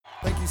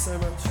Thank you so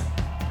much.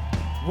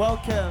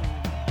 Welcome.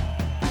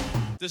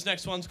 This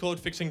next one's called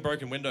Fixing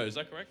Broken Windows, is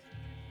that correct?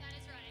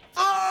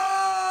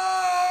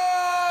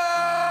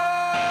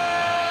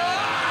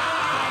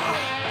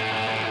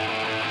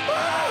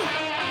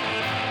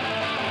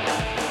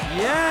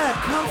 Yeah,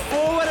 come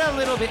forward a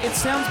little bit. It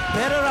sounds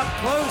better up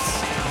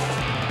close.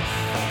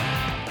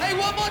 Hey,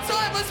 one more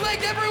time, let's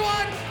make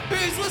everyone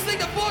who's listening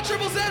to 4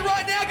 Triple Z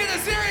right now get a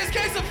serious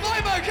case of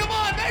FOMO. Come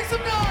on, make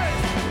some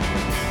noise!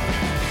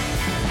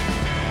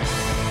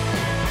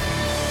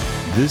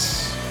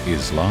 This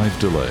is Live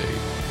Delay,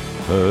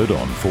 heard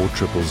on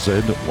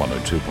 4ZZZ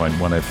 102.1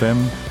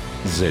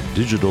 FM, Z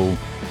Digital,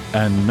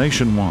 and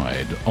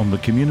nationwide on the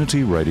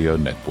Community Radio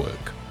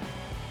Network.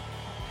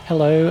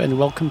 Hello and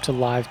welcome to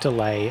Live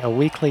Delay, a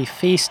weekly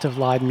feast of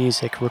live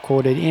music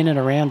recorded in and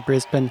around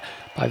Brisbane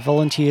by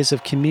volunteers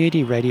of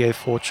Community Radio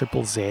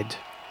 4ZZZ.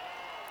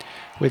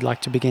 We'd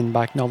like to begin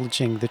by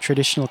acknowledging the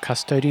traditional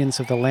custodians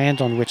of the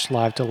land on which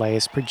Live Delay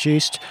is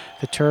produced,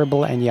 the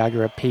Turrbal and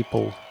Yagara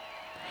people.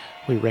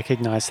 We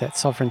recognise that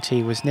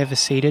sovereignty was never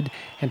ceded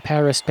and pay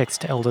our respects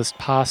to elders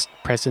past,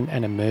 present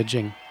and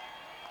emerging.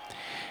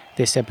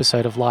 This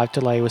episode of Live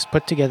Delay was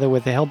put together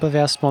with the help of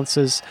our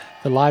sponsors,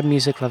 the live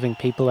music-loving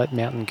people at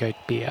Mountain Goat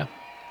Beer.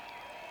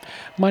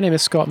 My name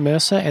is Scott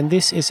Mercer, and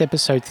this is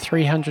episode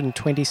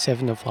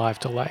 327 of Live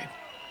Delay.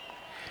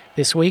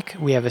 This week,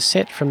 we have a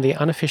set from the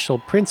unofficial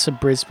Prince of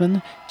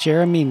Brisbane,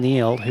 Jeremy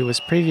Neal, who was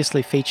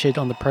previously featured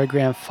on the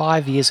program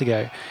 5 years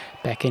ago,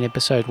 back in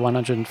episode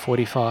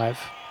 145.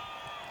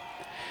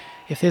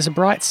 If there's a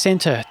bright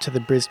centre to the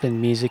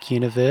Brisbane music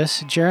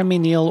universe, Jeremy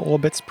Neal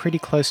orbits pretty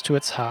close to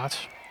its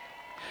heart.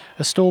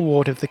 A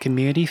stalwart of the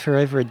community for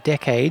over a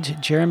decade,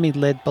 Jeremy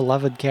led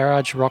beloved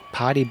garage rock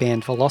party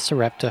band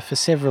Velociraptor for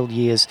several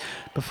years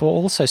before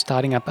also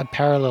starting up a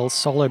parallel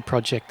solo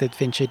project that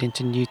ventured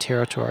into new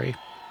territory.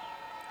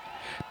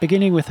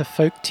 Beginning with a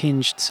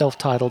folk-tinged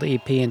self-titled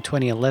EP in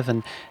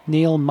 2011,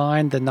 Neal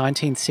mined the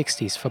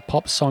 1960s for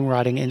pop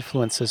songwriting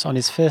influences on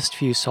his first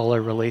few solo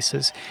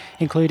releases,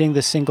 including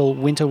the single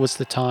Winter Was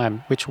the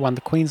Time, which won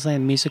the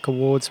Queensland Music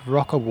Awards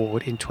Rock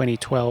Award in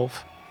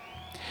 2012.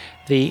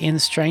 The In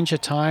Stranger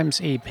Times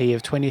EP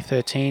of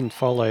 2013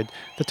 followed,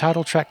 the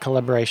title track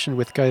collaboration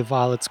with Go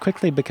Violets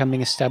quickly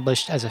becoming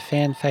established as a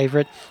fan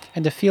favourite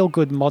and a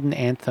feel-good modern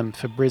anthem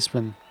for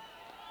Brisbane.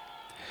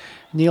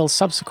 Neal's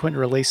subsequent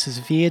releases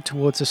veered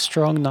towards a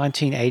strong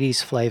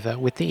 1980s flavour,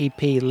 with the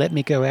EP Let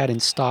Me Go Out in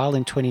Style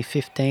in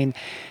 2015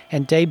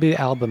 and debut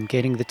album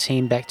Getting the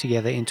Team Back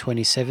Together in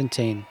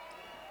 2017.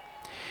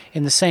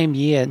 In the same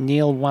year,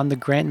 Neal won the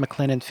Grant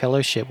McLennan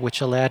Fellowship, which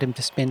allowed him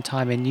to spend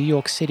time in New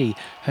York City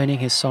honing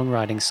his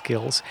songwriting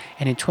skills,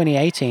 and in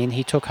 2018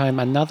 he took home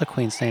another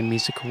Queensland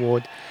Music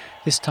Award,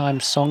 this time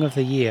Song of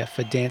the Year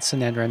for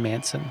Dancin' and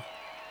Romancin'.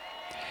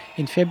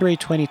 In February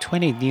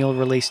 2020, Neal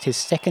released his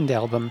second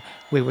album,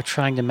 We Were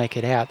Trying to Make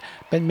It Out,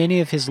 but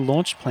many of his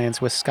launch plans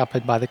were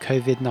scuppered by the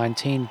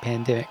COVID-19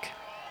 pandemic.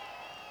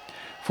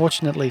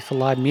 Fortunately for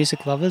live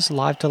music lovers,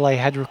 Live Delay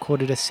had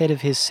recorded a set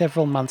of his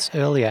several months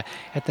earlier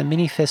at the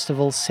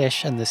mini-festival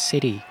Sesh and the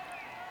City.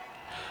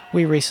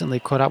 We recently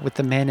caught up with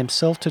the man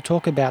himself to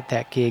talk about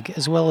that gig,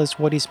 as well as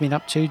what he's been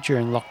up to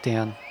during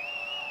lockdown.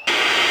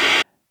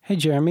 Hey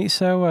Jeremy,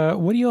 so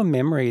what are your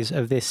memories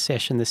of this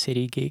Sesh and the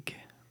City gig?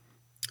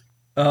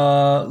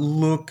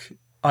 Look,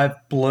 I've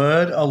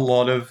blurred a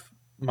lot of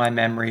my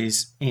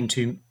memories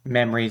into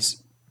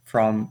memories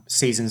from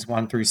seasons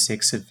 1 through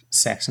 6 of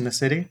Sex and the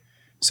City.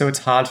 So it's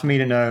hard for me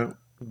to know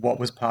what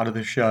was part of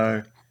the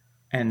show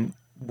and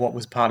what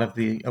was part of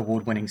the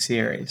award-winning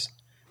series.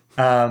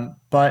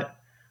 But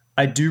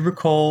I do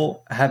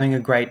recall having a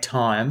great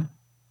time,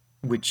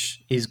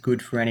 which is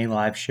good for any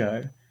live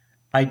show.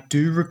 I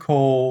do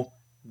recall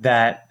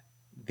that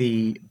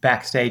the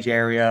backstage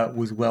area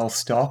was well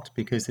stocked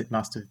because it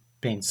must have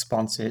been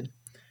sponsored.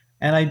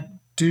 And I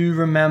do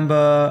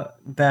remember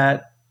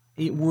that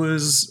it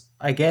was,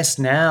 I guess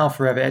now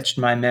forever etched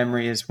in my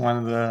memory as one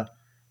of the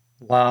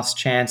last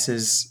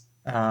chances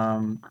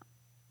I've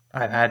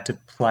had to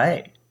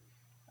play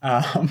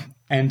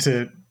and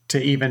to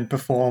even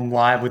perform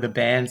live with a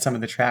band some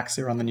of the tracks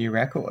that are on the new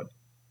record.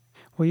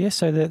 Well, yeah,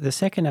 so the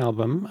second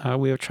album,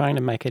 We Were Trying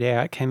to Make It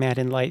Out, came out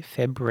in late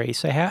February.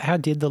 So how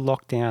did the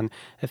lockdown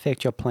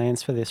affect your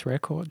plans for this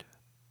record?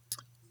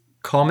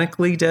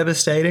 Comically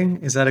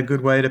devastating. Is that a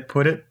good way to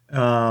put it?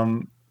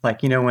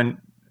 When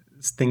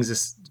things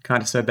are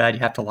kind of so bad, you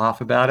have to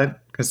laugh about it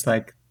because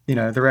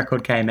the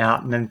record came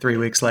out and then 3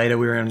 weeks later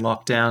we were in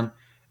lockdown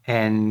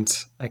and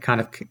I kind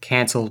of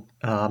cancelled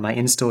my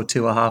in-store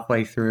tour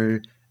halfway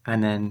through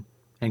and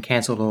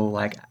cancelled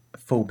all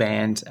full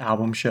band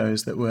album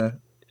shows that were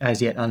as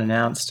yet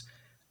unannounced.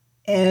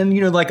 And,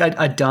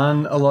 I'd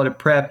done a lot of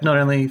prep, not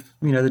only,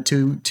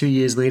 the two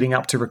years leading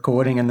up to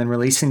recording and then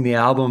releasing the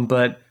album,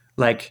 but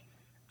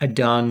I'd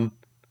done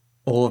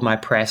all of my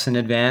press in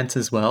advance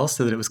as well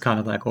so that it was kind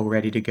of all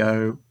ready to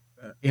go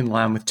in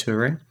line with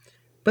touring.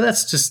 But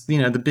that's just,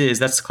 the biz.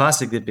 That's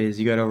classic the biz.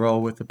 You got to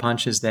roll with the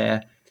punches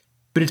there.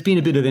 But it's been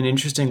a bit of an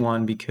interesting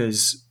one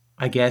because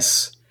I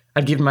guess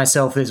I'd given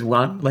myself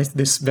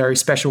this very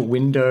special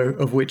window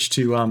of which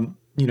to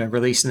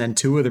release and then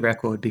tour the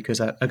record because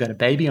I got a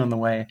baby on the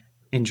way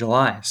in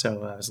July.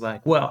 So I was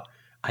like, well,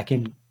 I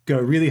can go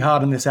really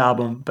hard on this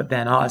album, but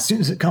then as soon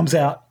as it comes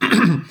out,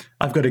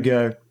 I've got to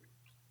go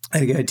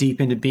deep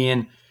into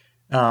being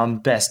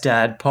best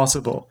dad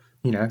possible,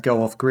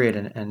 go off grid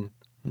and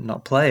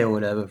not play or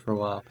whatever for a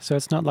while. So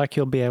it's not like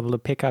you'll be able to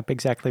pick up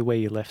exactly where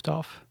you left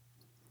off?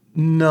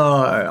 No,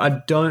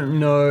 I don't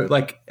know.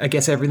 Like, I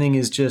guess everything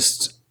is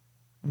just,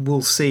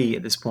 we'll see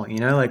at this point,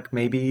 like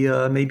maybe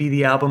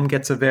the album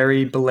gets a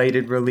very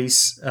belated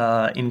release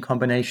in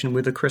combination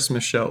with a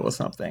Christmas show or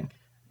something.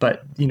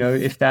 But,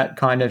 if that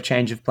kind of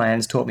change of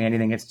plans taught me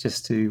anything, it's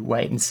just to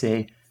wait and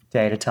see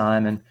day at a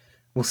time, and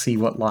we'll see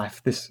what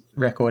life this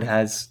record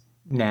has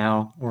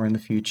now or in the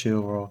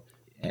future,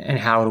 and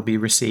how it'll be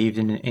received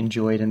and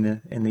enjoyed in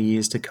the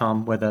years to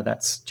come, whether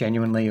that's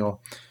genuinely or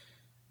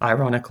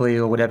ironically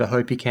or whatever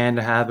hope you can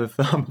to have of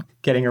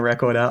getting a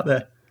record out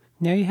there.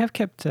 Now, you have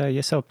kept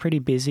yourself pretty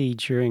busy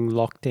during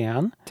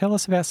lockdown. Tell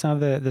us about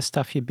some of the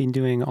stuff you've been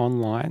doing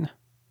online.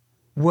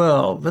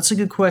 Well, that's a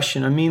good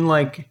question. I mean,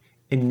 like,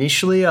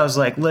 initially I was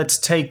like, let's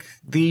take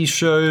these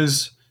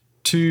shows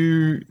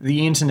to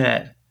the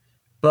internet.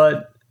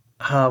 But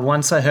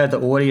once I heard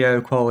the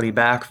audio quality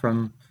back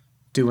from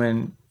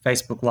doing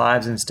Facebook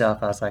Lives and stuff,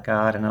 I was like,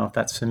 I don't know if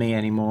that's for me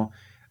anymore.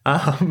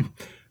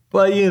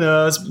 But,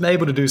 I was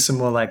able to do some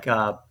more like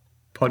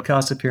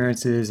podcast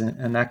appearances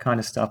and that kind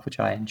of stuff, which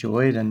I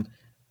enjoyed. And,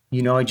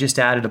 I just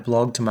added a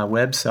blog to my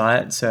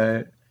website,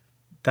 so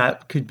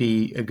that could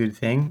be a good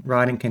thing.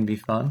 Writing can be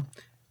fun.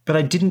 But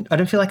I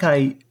don't feel like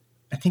I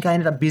think I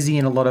ended up busy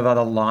in a lot of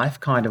other life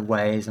kind of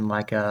ways, and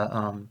like,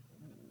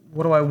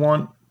 what do I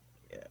want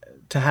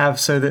to have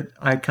so that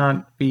I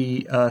can't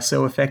be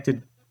so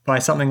affected by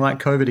something like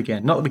COVID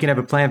again? Not that we can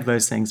ever plan for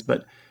those things,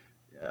 but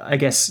I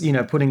guess,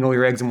 putting all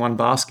your eggs in one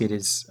basket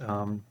is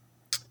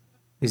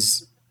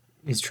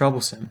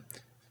troublesome.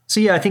 So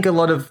yeah, I think a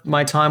lot of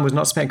my time was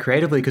not spent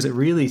creatively because it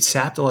really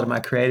sapped a lot of my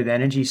creative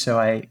energy. So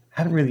I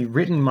haven't really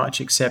written much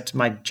except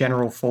my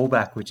general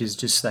fallback, which is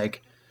just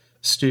like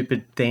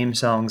stupid theme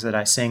songs that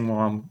I sing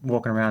while I'm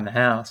walking around the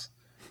house.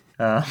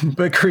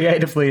 But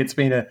creatively, it's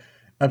been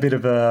a bit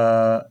of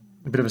a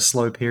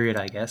slow period,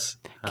 I guess.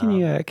 Can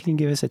you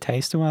give us a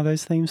taste of one of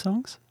those theme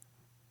songs?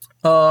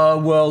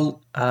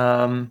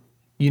 Listening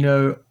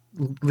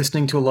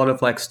to a lot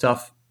of like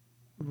stuff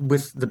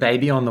with the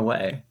baby on the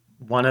way.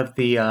 One of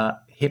the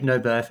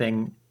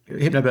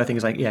hypnobirthing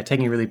is like,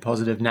 taking a really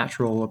positive,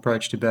 natural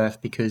approach to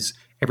birth, because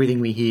everything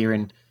we hear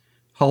in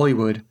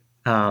Hollywood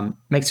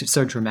makes it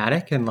so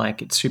dramatic and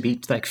like it should be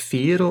like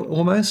feared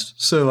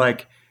almost. So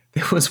like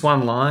there was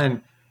one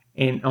line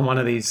on one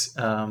of these,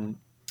 one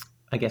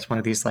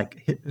of these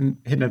like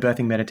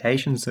hypnobirthing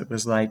meditations that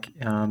was like,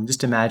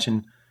 just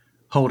imagine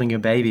holding your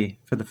baby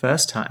for the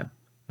first time.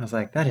 I was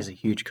like, that is a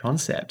huge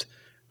concept.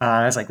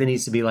 I was like, there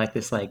needs to be like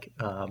this like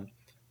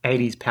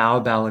 80s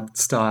power ballad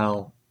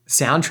style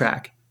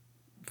soundtrack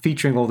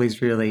featuring all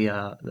these really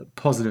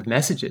positive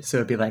messages. So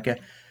it'd be like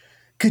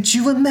could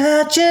you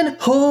imagine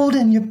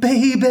holding your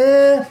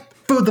baby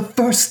for the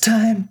first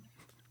time?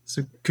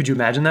 So could you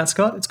imagine that,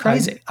 Scott? It's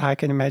crazy. I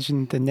can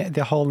imagine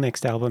the whole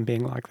next album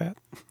being like that.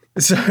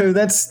 So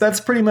that's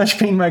pretty much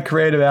been my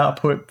creative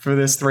output for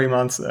this 3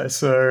 months though.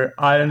 So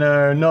I don't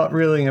know, not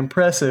really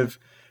impressive,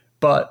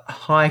 but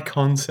high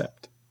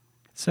concept.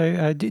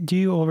 So do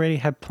you already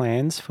have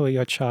plans for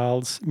your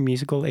child's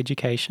musical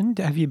education?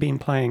 Have you been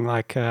playing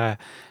like,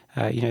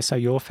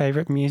 your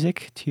favorite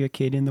music to your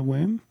kid in the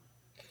womb?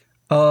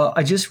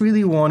 I just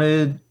really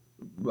wanted,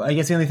 I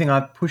guess the only thing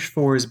I've pushed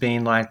for has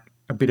been like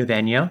a bit of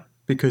Enya,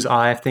 because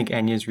I think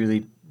Enya is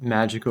really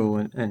magical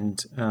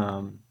and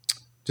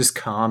just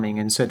calming.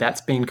 And so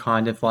that's been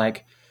kind of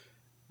like,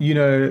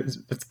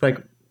 it's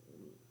like,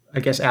 I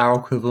guess our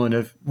equivalent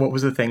of what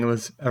was the thing that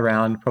was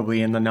around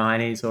probably in the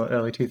 90s or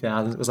early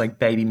 2000s. It was like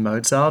Baby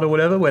Mozart or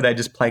whatever, where they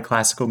just play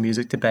classical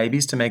music to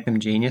babies to make them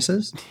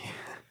geniuses.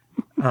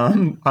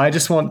 I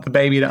just want the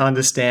baby to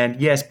understand,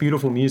 yes,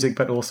 beautiful music,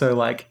 but also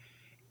like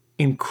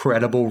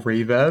incredible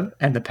reverb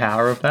and the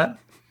power of that.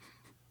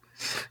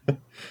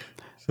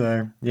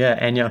 So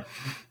yeah, Enya.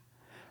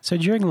 So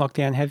during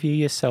lockdown, have you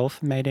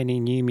yourself made any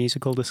new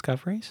musical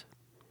discoveries?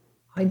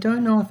 I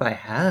don't know if I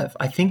have.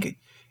 I think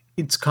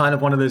it's kind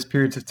of one of those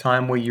periods of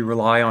time where you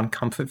rely on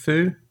comfort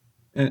food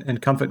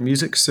and comfort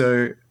music.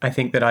 So I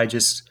think that I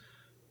just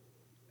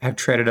have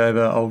treaded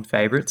over old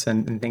favorites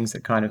and things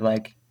that kind of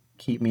like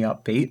keep me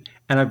upbeat.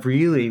 And I've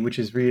really, which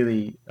is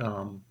really,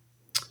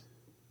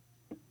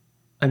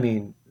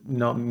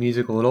 not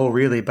musical at all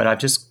really, but I've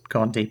just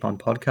gone deep on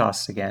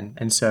podcasts again.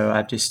 And so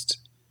I've just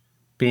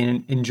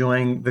been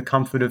enjoying the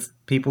comfort of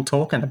people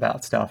talking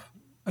about stuff.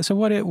 So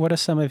what are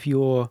some of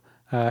your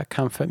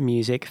comfort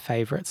music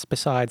favorites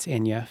besides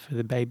Enya for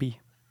the baby?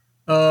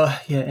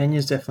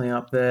 Enya's definitely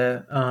up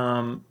there.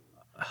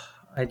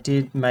 I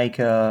did make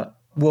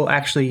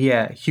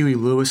Huey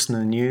Lewis in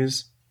the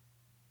News.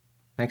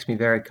 Makes me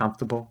very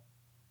comfortable.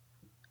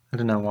 I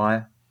don't know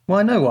why. Well,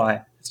 I know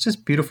why. It's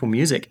just beautiful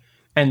music.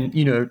 And,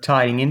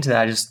 tying into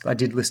that, I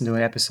did listen to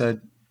an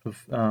episode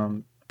of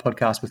a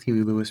podcast with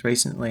Huey Lewis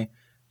recently,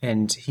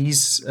 and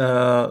he's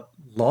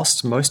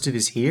lost most of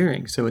his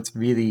hearing. So it's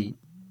really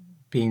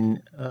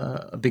been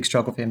a big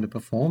struggle for him to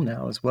perform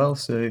now as well.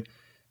 So,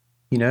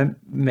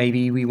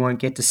 maybe we won't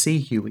get to see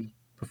Huey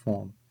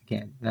perform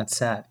again. And that's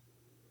sad.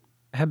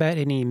 How about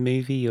any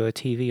movie or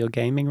TV or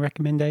gaming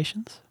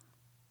recommendations?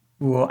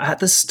 Well, at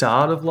the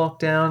start of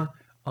lockdown,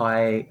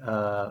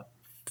 I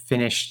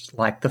finished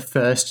the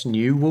first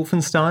new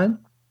Wolfenstein,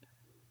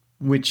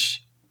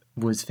 which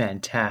was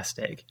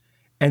fantastic.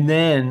 And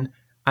then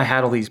I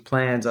had all these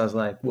plans. I was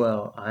like,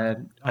 well, I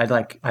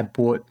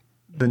bought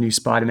the new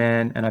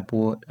Spider-Man, and I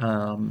bought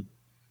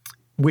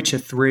Witcher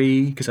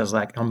 3 because I was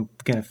like, I'm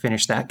going to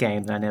finish that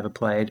game that I never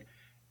played.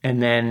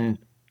 And then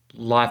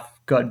life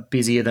got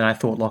busier than I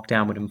thought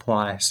lockdown would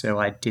imply, so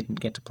I didn't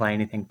get to play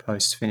anything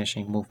post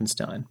finishing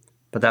Wolfenstein.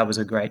 But that was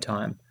a great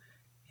time.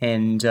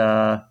 And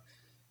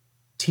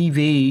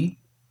TV,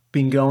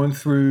 been going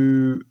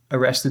through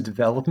Arrested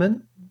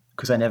Development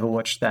because I never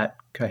watched that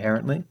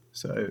coherently.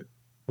 So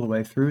all the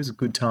way through is a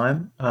good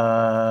time.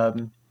 I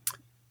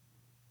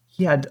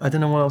don't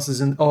know what else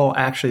is in. Oh,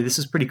 actually, this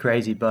is pretty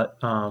crazy, but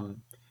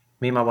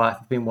me and my wife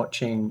have been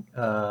watching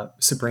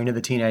Sabrina the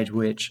Teenage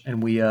Witch,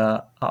 and we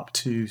are up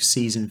to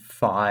season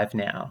 5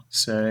 now.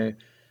 So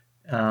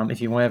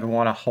if you ever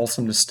want a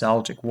wholesome,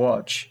 nostalgic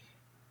watch,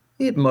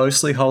 it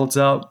mostly holds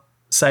up.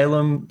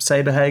 Salem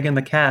Saberhagen,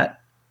 the cat,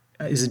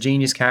 is a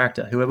genius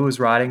character. Whoever was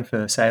writing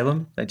for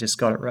Salem, they just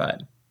got it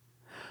right.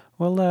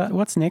 Well,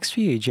 what's next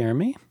for you,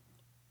 Jeremy?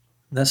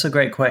 That's a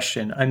great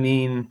question. I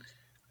mean,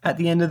 at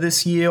the end of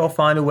this year, I'll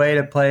find a way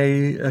to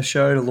play a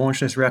show to launch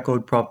this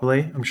record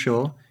properly, I'm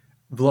sure.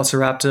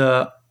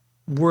 Velociraptor,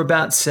 we're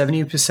about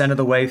 70% of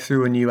the way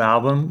through a new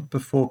album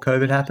before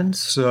COVID happens.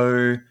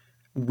 So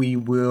we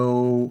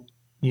will,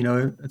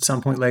 at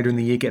some point later in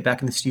the year, get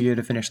back in the studio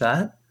to finish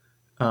that.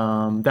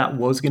 That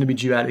was going to be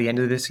due out at the end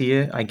of this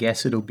year. I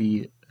guess it'll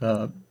be,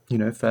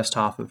 first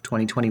half of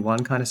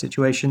 2021 kind of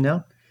situation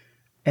now.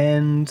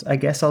 And I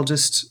guess I'll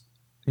just,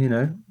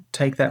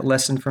 take that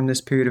lesson from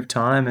this period of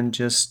time and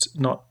just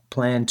not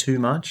plan too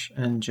much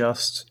and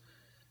just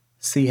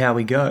see how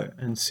we go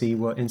and see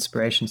what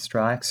inspiration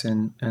strikes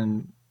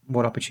and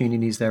what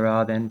opportunities there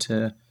are then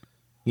to,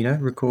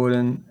 record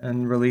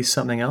and release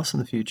something else in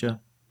the future.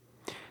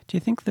 Do you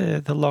think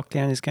the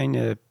lockdown is going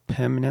to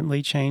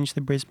permanently change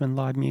the Brisbane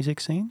live music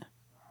scene?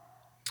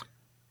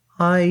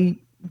 I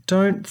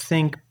don't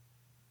think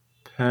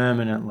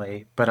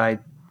permanently, but I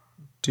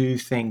do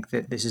think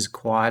that this is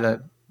quite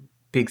a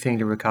big thing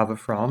to recover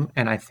from.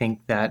 And I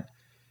think that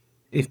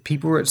if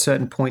people are at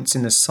certain points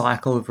in the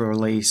cycle of a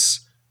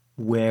release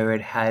where it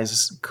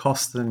has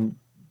cost them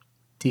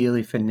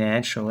dearly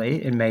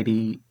financially, and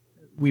maybe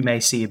we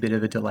may see a bit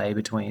of a delay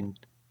between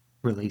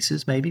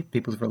releases, maybe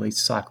people's release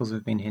cycles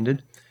have been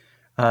hindered.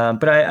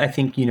 But I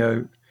think,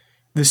 the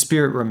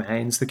spirit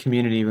remains, the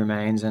community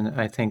remains. And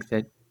I think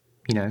that,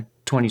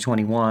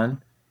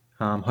 2021,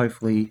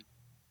 hopefully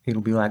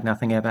it'll be like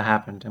nothing ever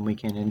happened and we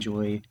can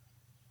enjoy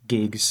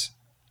gigs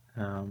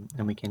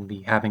and we can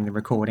be having the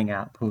recording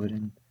output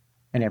and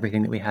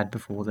everything that we had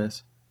before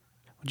this.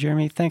 Well,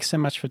 Jeremy, thanks so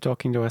much for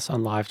talking to us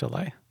on Live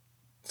Delay.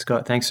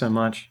 Scott, thanks so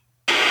much.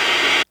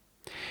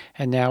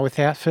 And now,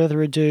 without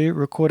further ado,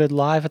 recorded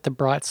live at the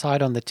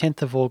Brightside on the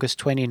 10th of August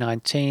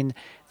 2019,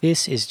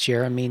 this is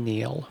Jeremy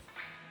Neal.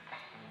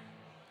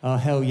 Oh,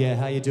 hell yeah.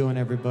 How you doing,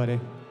 everybody?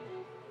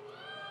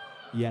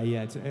 Yeah.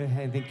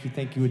 Hey,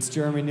 thank you. It's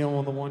Jeremy Neal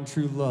on the One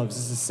True Loves.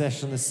 This is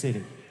Session in the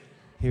City.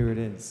 Here it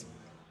is.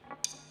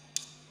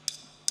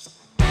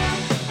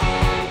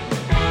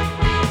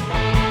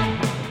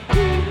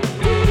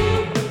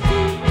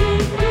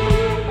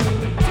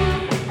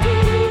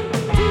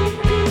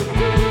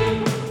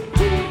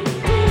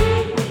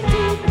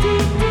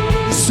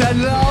 Said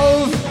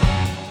love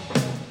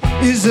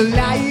is a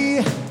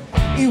lie,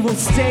 it won't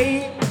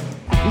stay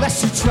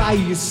unless you try.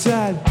 You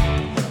said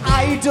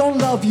I don't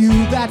love you,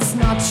 that's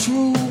not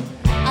true,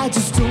 I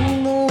just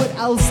don't know what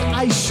else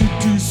I should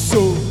do.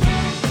 So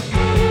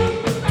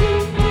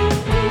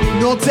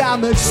no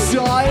damage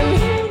done,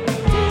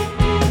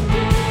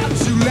 I'm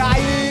too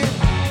late.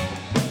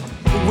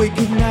 Wake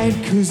at night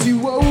cause you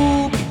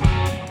woke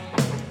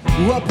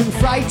up in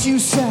fright. You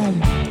said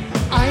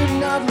I'm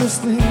not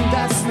listening,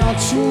 that's not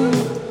true,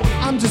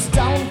 I'm just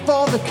down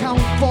for the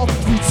count, 4,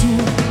 3, 2.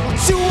 But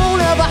you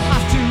won't ever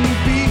have to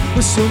be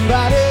with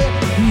somebody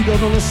who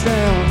doesn't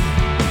understand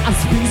and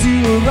spins you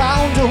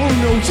around. Oh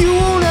no, you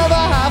won't ever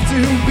have to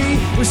be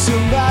with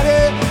somebody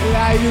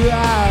like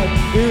that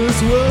in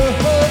this world.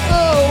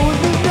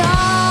 The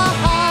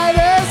night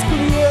is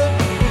clear,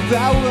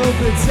 there will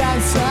be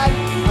dancing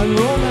and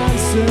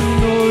romancing.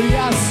 Oh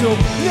yeah, so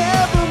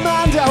never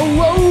mind our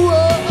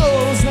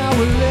woes, now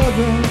we're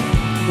living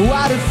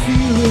what a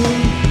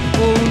feeling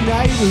all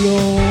night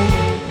long,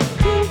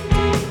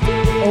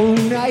 all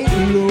night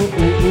long,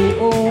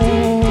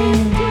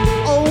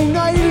 all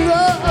night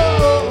long.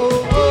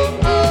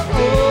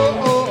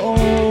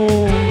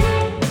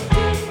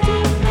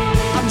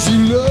 And you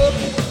look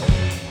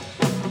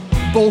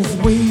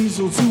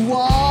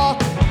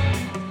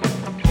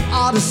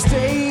gotta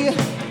stay,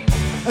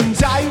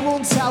 and I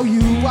won't tell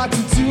you what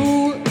to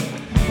do.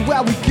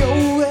 Where we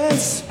go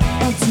is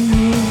up to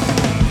you.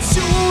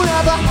 You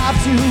never have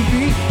to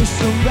be with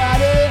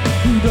somebody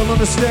who don't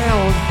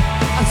understand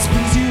and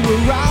spins you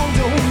around.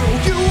 Oh no,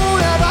 you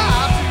never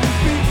have to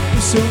be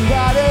with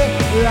somebody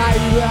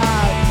like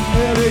that.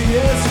 And it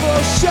is for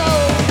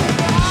sure.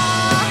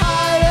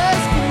 Night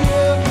is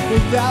clear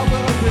without the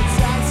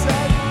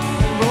pretension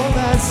and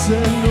romance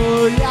and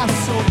oh yeah,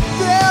 so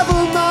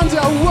never mind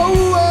our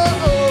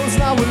woes.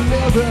 Now we're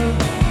living,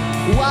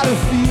 what a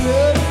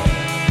feeling.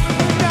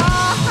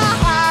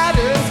 Night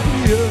is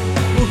clear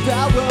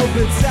without the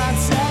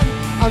pretension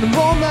and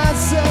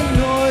romance and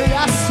oh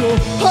yeah, so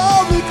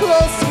hold me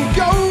close and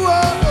go.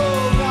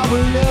 Now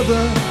we're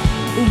living,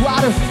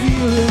 what a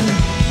feeling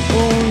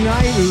all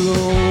night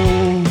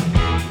long.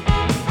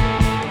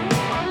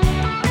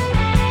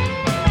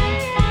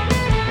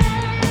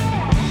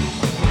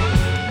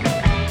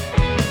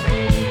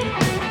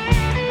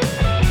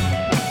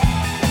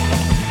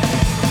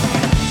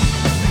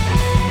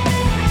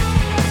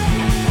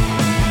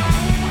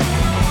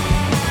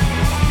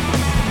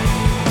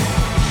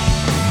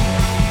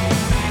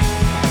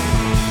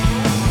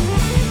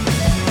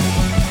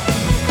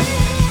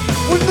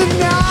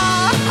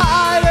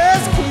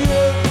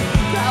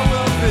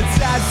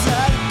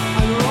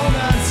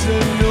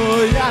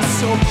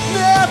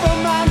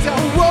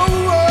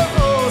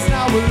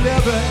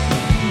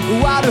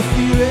 What a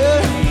feeling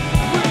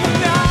when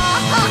the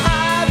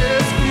night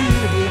is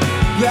clear.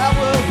 There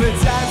will be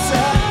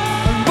dancing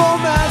and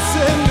romance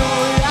and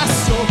oh yeah,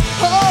 so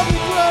hold me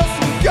close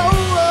and go.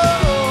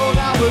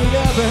 Now we're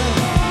living,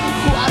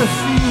 what a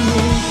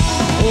feeling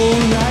all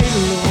night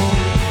long,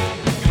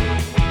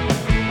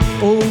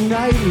 all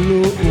night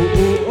long,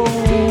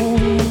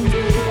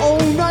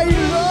 all night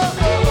long.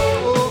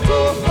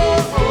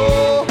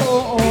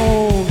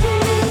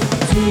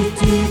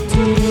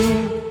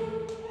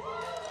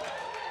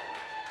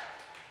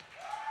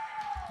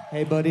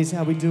 Hey buddies,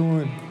 how we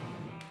doing?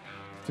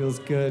 Feels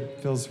good,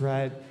 feels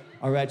right.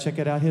 All right, check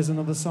it out. Here's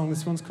another song.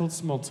 This one's called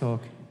Small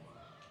Talk.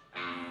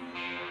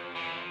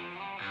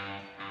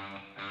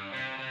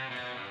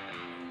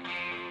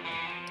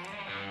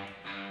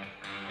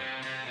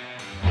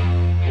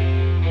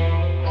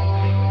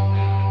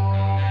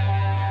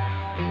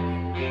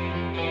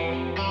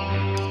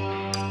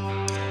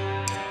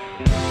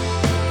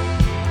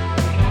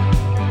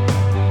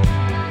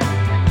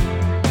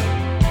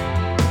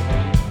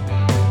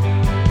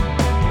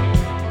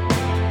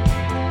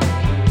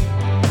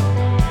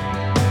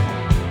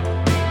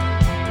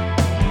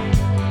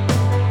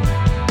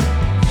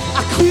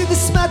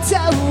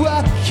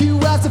 You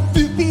as a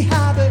filthy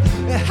habit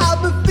and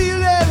have me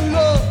feeling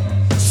low,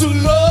 so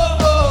low.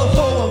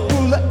 I'm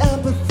full of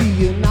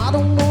empathy and I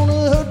don't wanna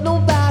hurt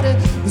nobody.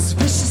 This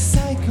vicious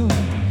cycle,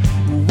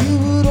 we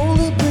would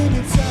only bring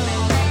it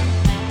down.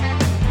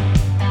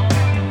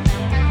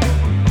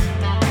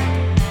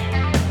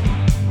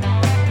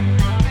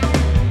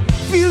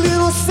 Feeling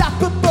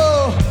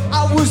unstoppable,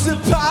 I was a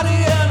party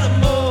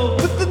animal,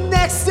 but the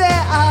next day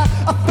I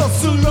felt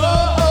so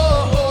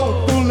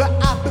low, full of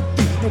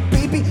apathy. No,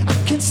 baby, I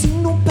can't see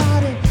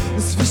nobody.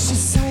 This vicious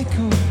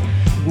cycle,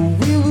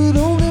 we would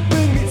only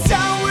bring it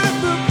down with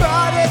the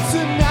body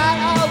tonight.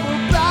 I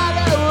will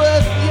body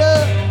with you,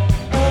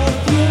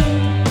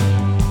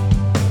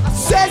 I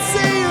said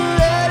see you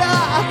later.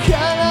 I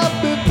can't help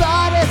but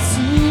body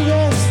to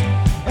this,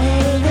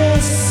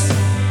 this.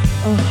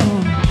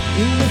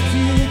 In the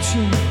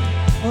future,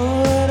 or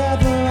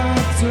whatever I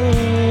do,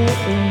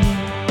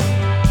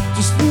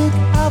 just look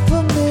out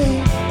for me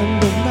and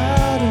no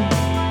matter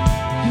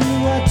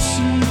what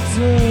you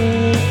do,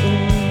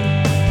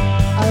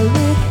 I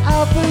look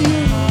out for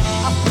you.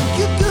 I think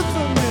you're good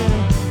for me,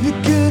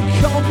 you're good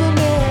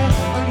company,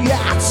 and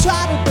yeah, I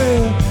try to be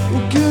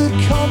good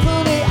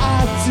company. I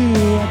do,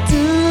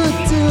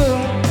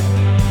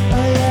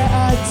 oh yeah,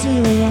 I do.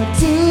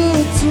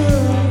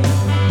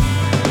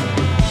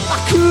 I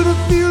couldn't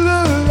feel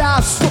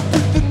alive, stuck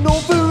with an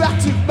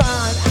overactive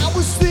mind. I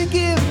was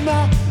thinking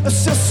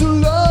myself so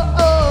low,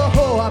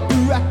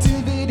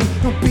 hyperactivity.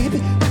 No, baby,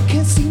 I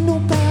can't see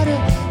nobody.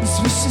 This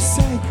vicious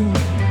cycle,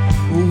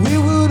 we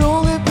would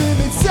only bring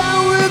it down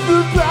with the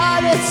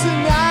body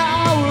tonight.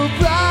 I will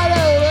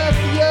body with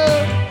you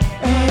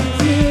and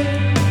you.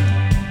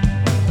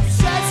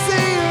 Said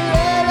see you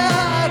later.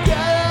 I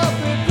can't help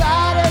but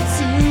body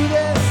to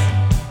this,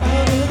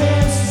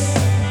 this.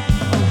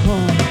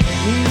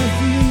 In the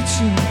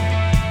future,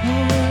 or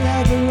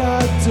whatever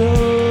I do,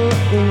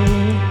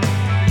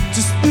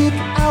 just look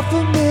out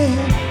for me,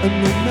 and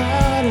no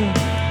matter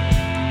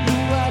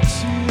what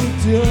you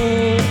do,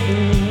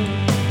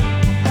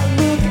 I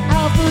look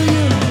out for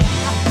you.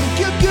 I think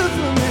you're good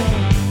for me,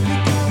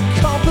 you're good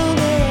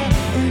company,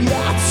 and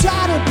yeah, I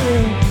try to be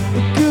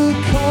a good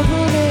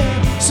company.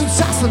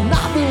 Sometimes I'm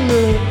not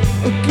really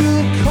a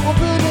good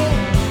company.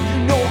 You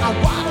know I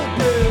wanna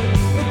be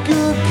a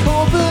good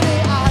company.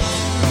 I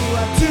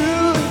do.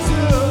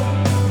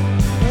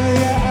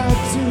 Yeah, I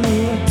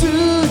do.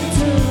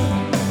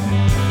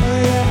 Oh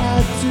yeah,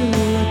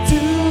 I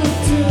do.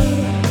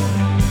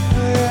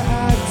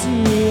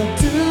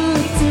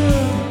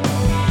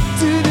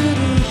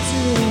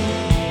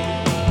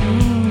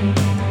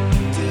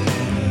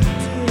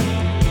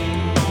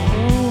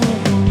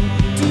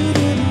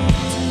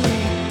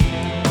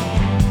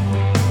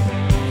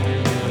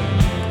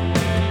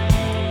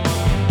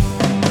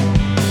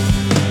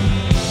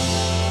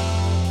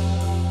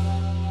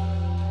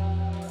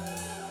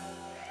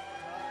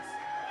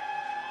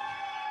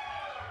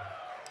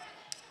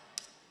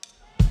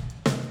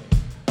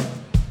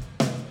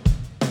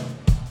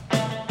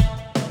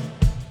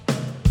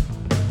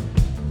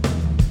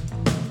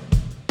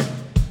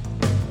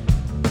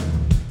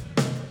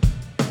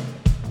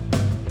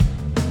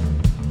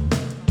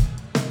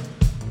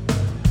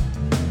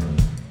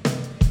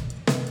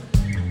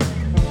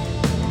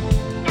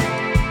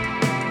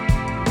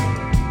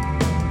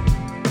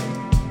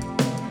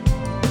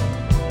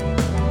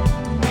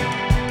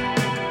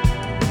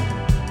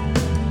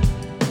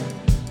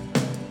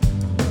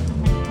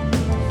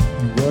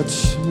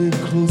 touch me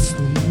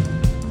closely.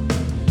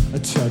 I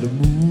try to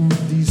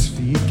move these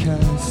feet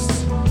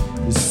cast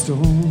the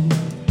stone.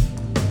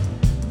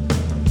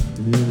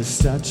 In a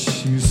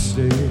statue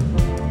stay.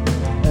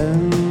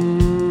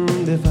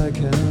 And if I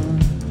can,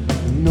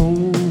 no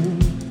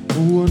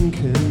one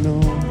can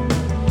know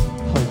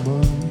how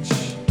much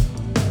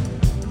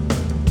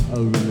I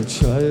really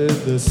tried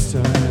this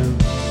time.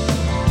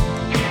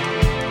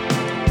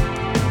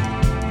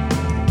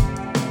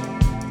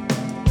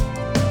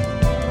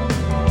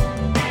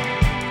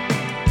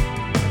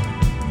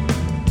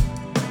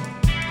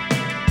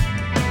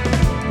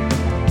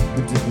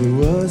 We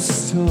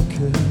was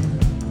talking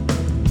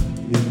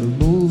in the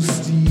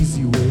most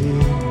easy way.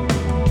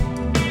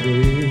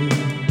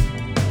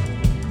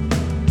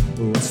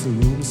 Watch the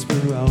room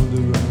spin round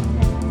and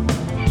round.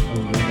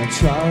 And when I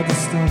tried to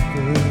stop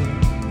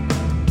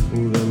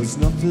it, there was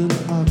nothing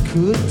I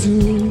could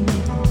do.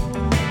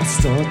 I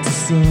start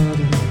it.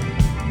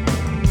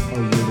 I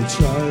really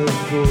tried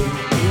for it.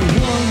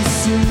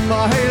 Once in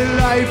my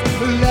life,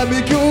 let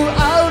me go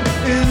out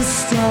in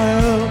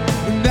style.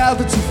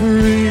 Never to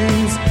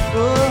freeze.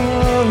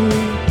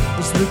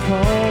 As we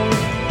call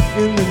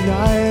in the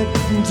night,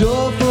 and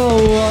oh, for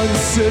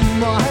once in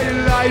my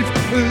life,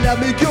 let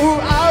me go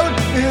out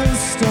in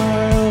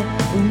style,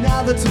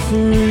 never to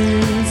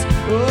freeze.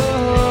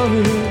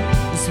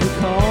 As we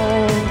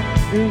call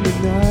in the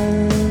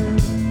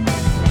night,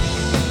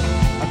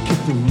 I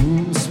kept the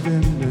room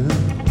spinning.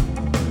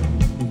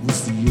 It was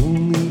the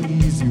only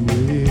easy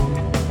way,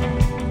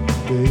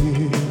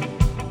 babe.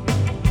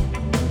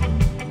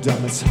 Damn,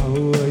 that's how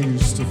I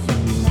used to feel.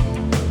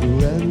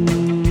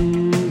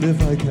 And if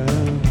I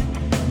can,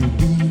 you'll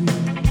be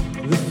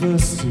the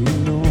first to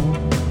know.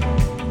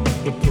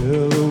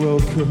 Prepare the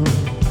welcome.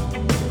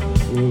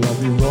 Well, I'll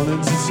be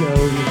running to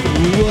tell you.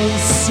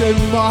 Once in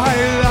my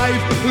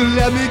life,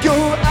 let me go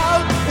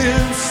out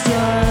in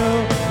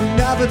style,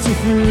 never to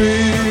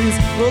freeze.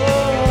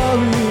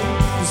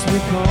 Just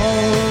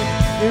recall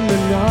in the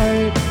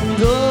night. And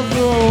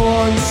for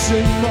once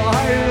in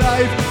my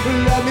life,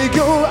 let me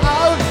go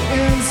out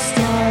in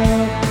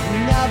style,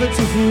 never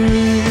to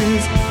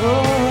freeze.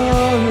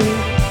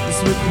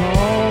 Just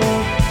recall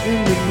in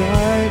the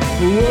night.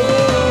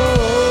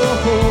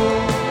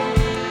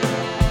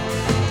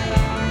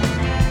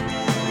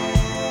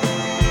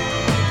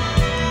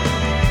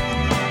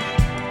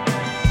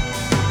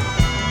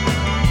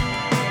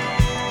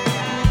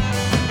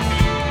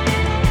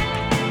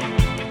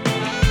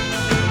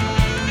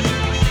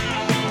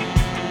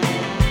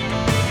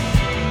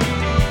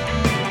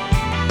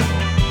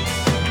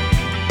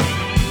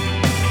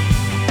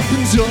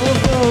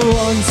 For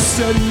once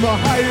in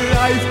my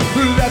life,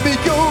 let me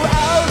go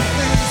out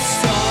in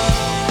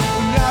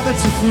style, never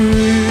to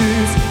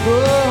freeze.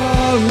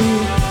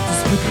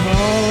 Just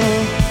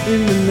because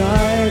in the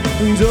night.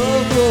 And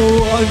for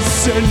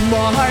once in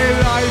my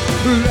life,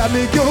 let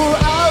me go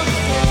out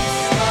in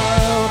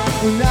style,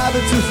 never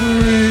to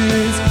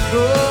freeze.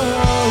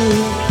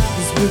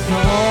 Just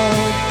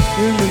because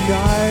in the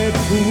night.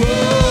 Whoa,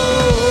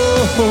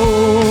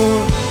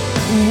 whoa.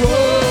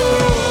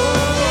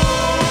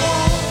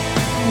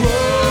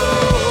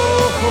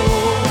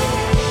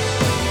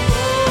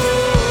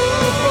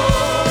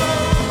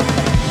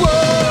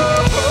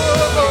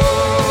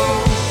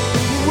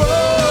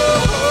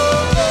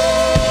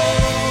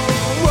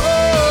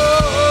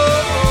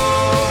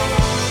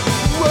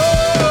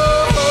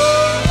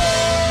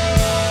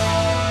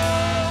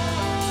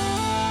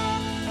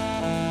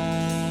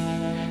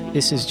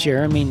 This is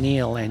Jeremy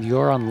Neal, and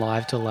you're on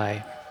Live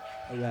Delay.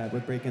 All right, we're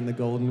breaking the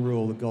golden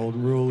rule. The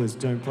golden rule is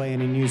don't play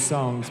any new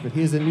songs, but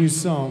here's a new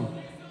song,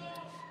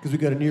 because we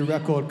got a new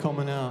record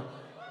coming out.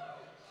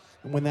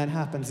 And when that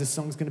happens, this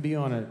song's going to be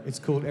on it. It's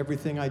called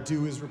Everything I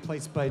Do Is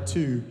Replaced by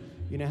Two.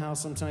 You know how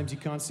sometimes you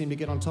can't seem to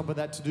get on top of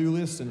that to-do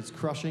list and it's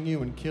crushing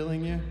you and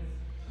killing you?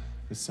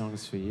 This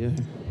song's for you.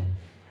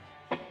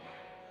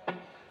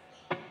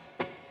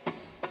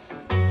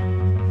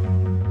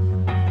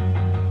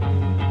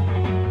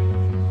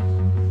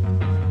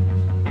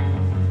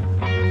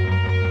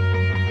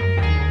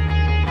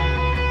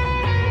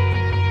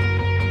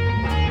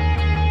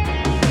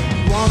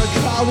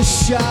 Call the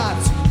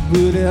shots,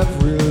 but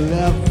every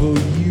level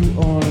you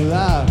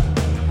unlock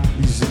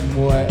is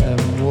more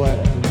and more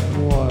and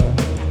more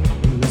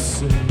the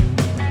same.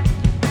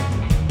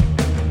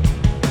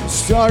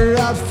 Started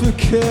out for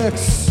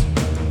kicks,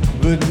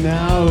 but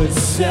now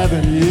it's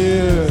 7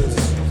 years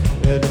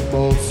and a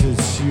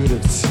multitude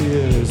of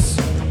tears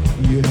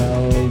you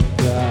held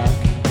back.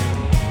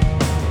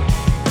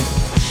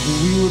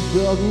 We were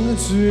building a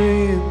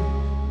dream,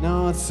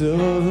 now it's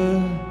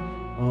over.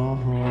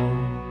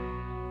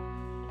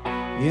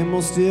 Yeah,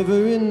 most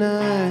every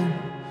night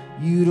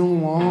you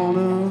don't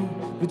wanna,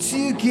 but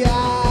you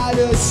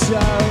gotta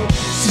show.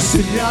 It's just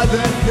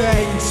another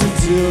thing to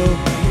do.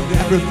 And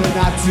everything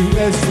I do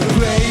is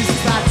replaced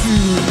by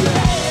two.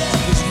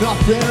 There's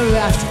nothing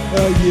left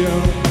of you.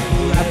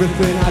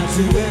 Everything I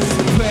do is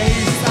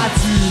replaced by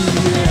two.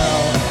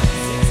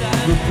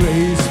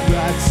 Replaced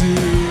by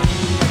two.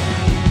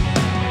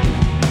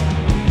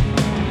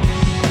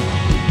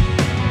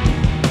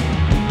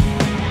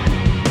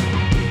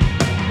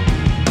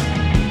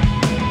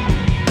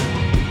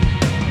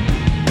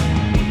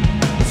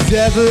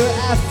 whatever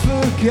I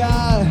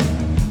forgot,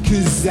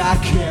 'cause I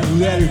can't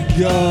let it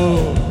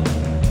go.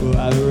 Well,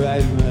 I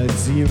write my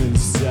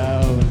demons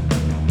down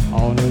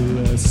on a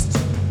list.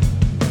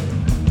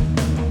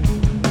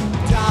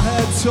 I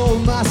had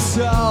told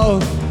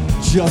myself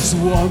just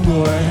one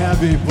more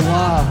heavy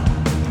blow.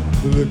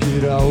 Look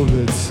at all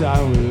the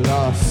time we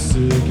lost to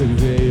the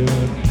conveyor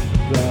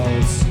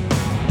belts.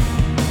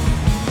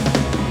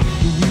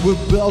 We were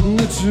building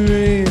a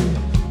dream,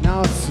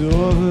 now it's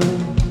over.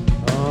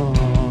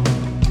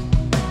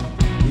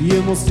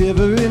 Almost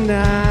every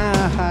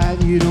night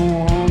you don't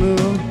wanna,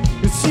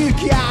 but you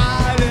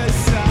got it.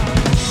 It's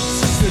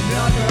just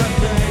another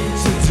thing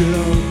to do.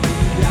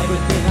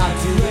 Everything I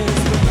do is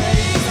the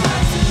things I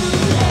do.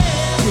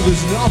 So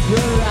there's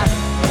nothing left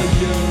for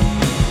you.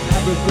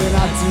 Everything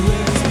I do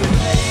is the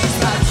things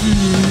I do.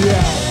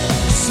 Yeah,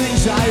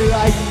 things I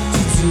like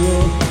to do.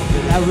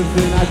 And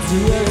everything I do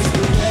is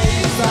the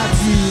things I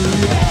do.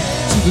 Yeah,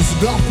 so there's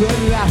nothing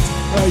left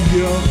for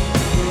you.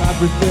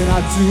 Everything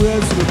I do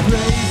is the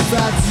things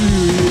I do,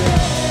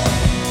 yeah.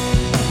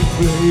 The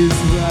things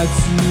I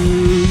do,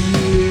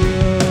 yeah.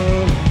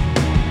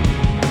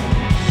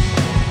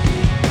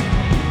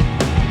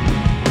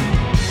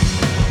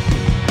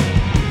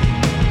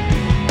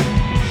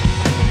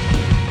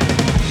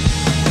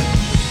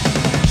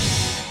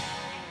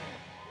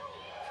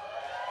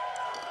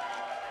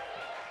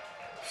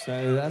 So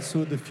that's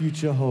what the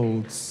future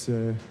holds,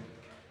 so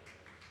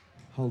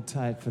hold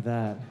tight for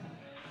that.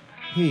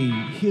 Hey,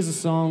 here's a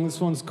song. This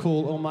one's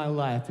called All My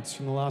Life. It's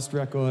from the last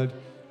record,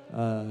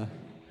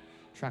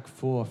 track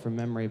 4 from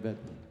memory, but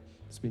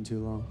it's been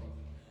too long.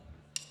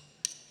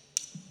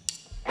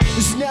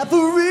 It's never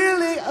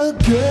really a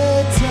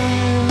good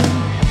time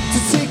to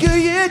take a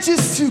year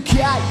just to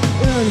get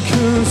in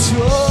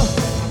control,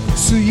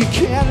 so you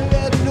can't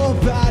let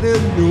nobody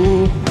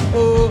know.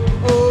 Oh,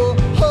 oh,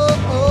 oh,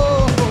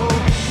 oh, oh.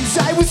 'Cause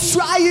I was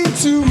trying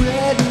to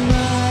rid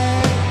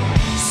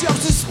myself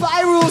to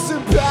spirals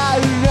and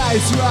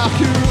paradise rock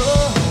and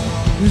roll.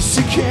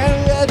 She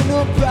can't let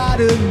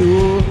nobody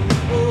know.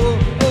 Oh,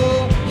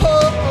 oh,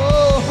 oh,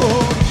 oh,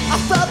 oh. I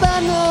thought by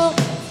now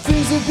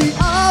things would be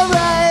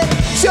alright.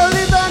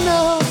 Surely by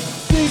now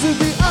things would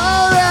be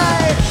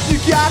alright. You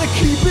gotta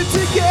keep it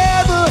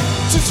together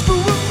just for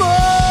a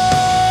morning.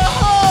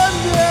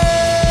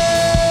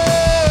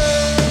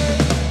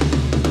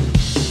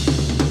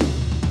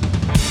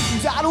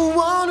 And I don't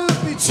wanna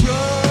be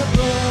trouble.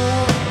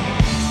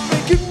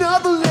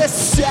 Another less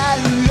sad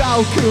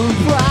outcome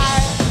by.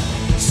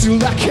 Still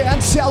I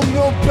can't tell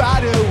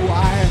nobody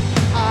why.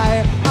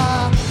 I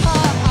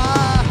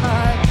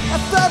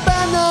thought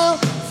by now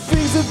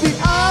things would be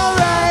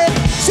alright.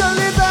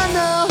 Surely by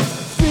now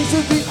things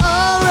would be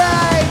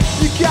alright.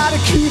 You gotta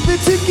keep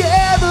it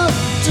together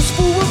just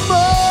for a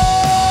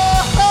moment.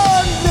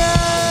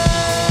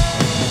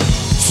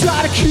 Try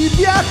to keep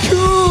your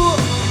cool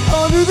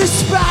under the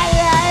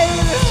spotlight.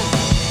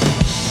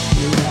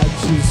 I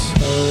just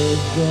heard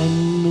the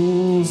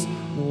news.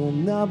 No, I'm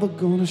never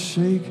gonna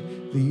shake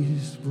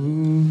these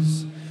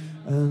blues.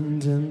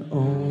 And in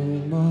all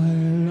my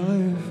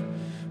life,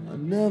 I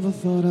never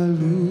thought I'd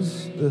lose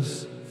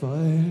this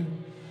fight.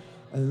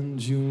 And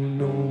you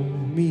know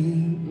me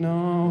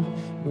now.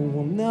 No,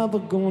 I'm never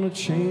gonna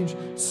change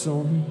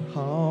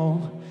somehow.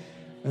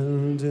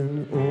 And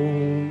in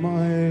all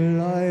my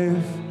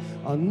life,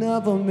 I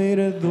never made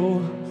it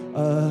though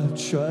I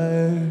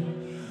tried.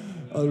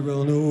 I'd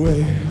run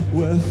away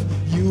with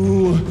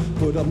you,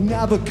 but I'm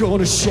never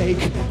gonna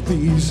shake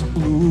these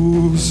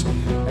blues.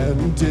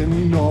 And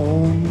in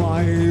all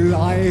my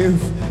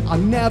life, I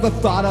never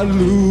thought I'd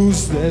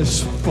lose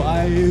this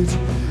fight.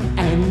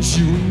 And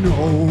you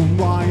know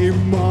my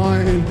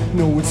mind,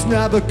 no, it's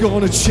never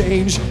gonna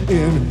change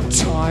in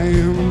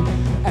time.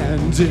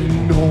 And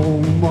in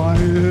all my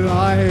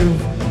life,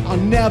 I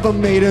never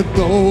made it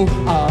though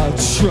I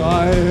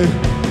tried.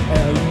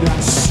 And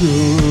that's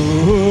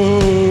true.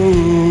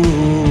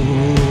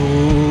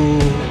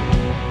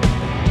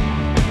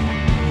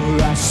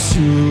 That's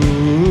true.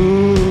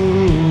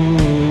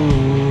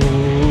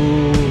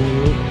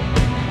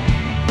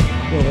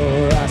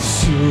 Oh, that's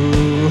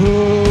true.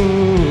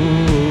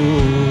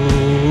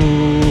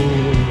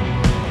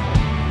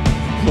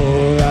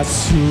 Oh, that's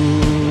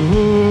true.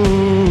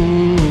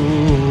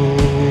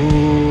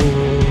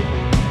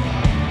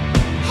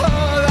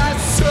 Oh,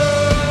 that's true.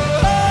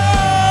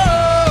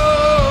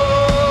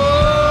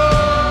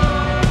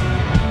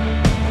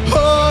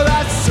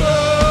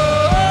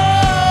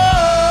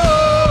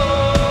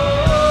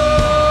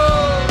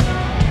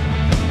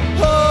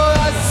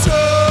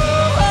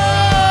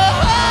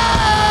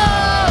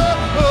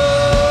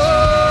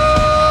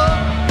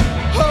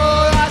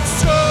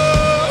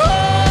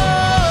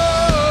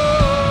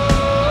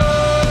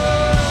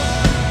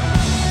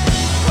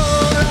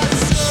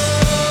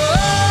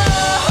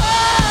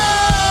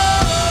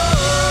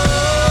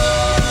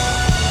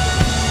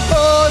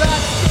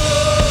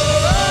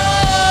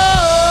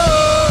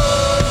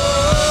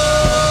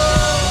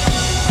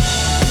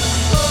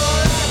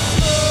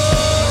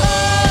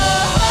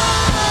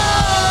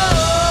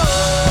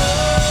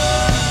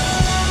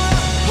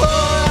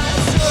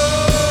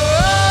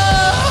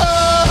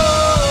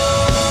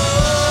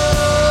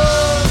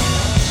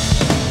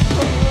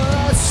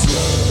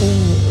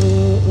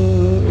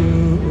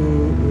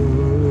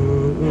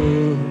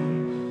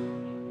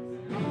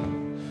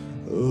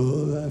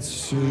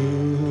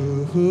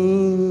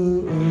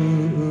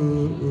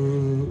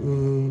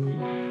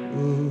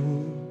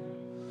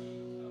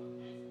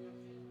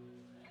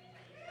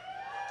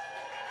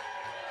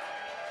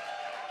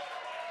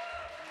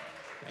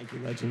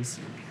 Legends.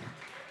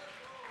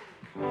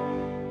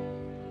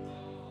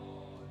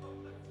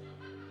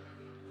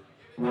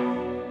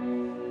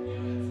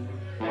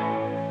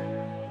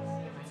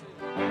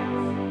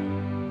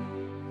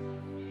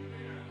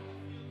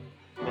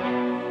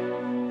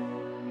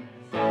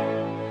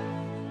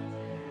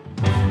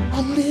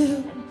 I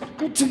live,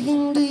 I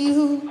dreamed of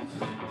you.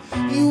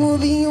 You were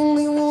the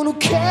only one who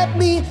kept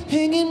me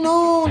hanging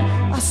on.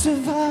 I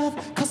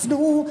survived, cause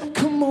no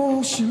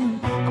commotion.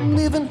 I'm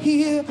living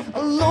here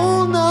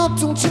alone now,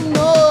 don't you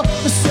know?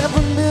 There's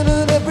every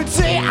minute, every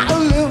day I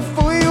live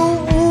for you.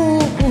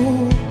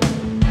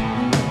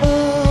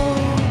 Oh,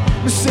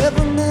 there's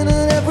every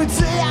minute, every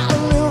day I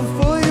live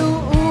for you.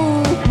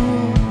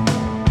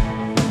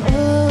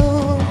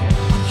 Oh,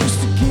 I used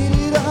to get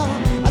it all,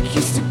 I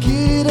used to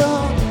get it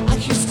all. I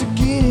used to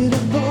get it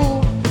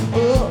all,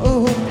 oh,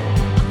 oh.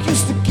 I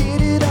used to get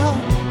it all,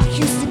 I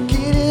used to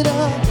get it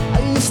all. I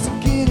used to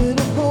get it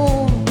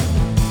all.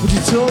 But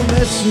you told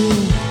me to,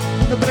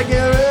 I better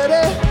get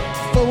ready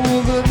for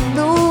the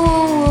news.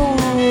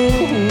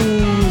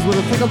 What do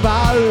you think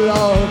about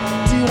love?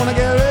 Do you wanna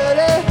get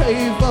ready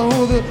for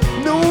the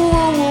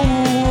news?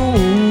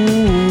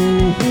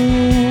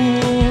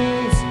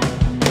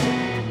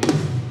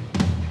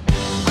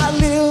 I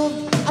lived,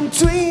 I'm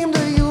dreamed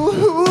of you.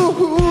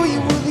 You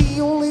were the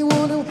only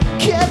one who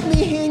kept me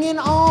hanging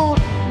on.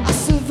 I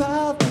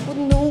survived with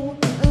no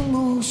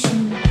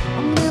emotion.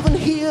 I'm living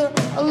here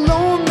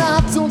alone now,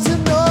 don't you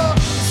know?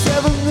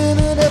 7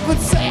 minutes every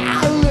day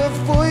I live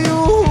for you.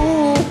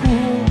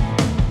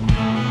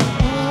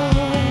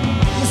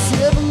 Oh,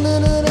 7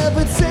 minutes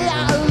every day I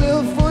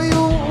live for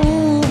you.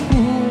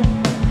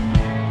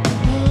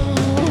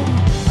 Oh,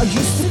 I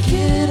used to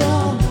get it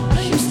all,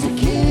 I used to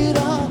get it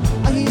all,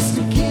 I used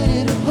to get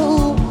it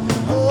all.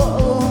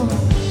 Oh,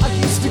 I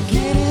used to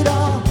get it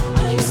all, I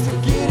used to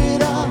get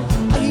it all,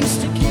 I used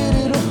to get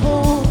it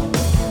all.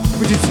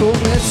 But you told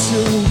me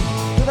to,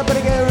 that I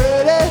better get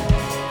ready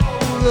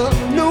for the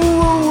news.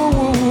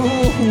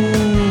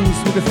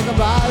 What do you think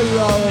about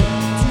love?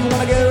 Do you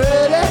wanna get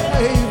ready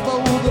for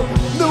the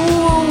news?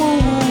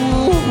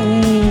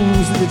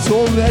 And you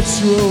told me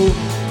true,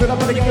 that I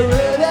better get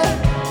ready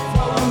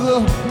for the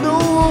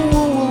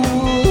news.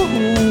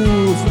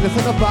 What do you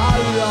think about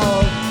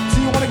love? Do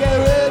you wanna get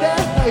ready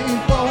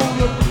for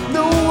the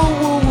news?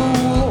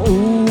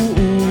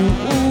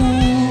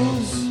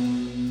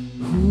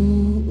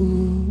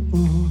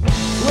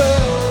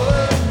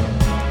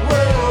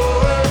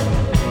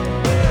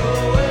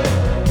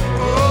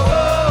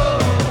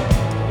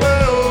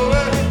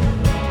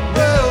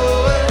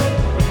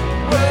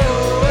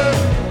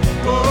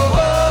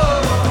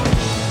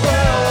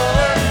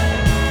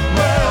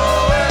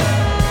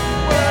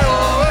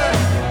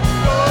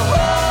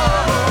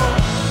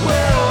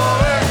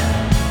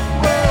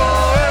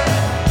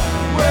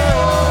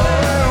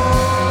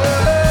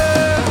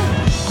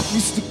 I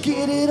used to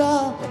get it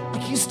all, I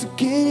used to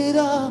get it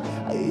all,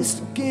 I used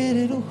to get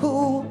it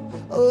all.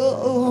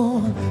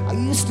 Oh, I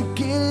used to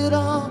get it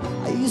all,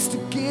 I used to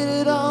get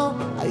it all,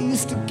 I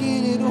used to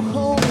get it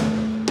all.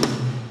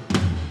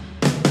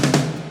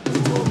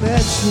 Oh,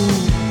 that's true,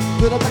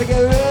 but I better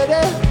get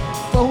ready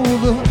for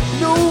the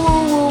news.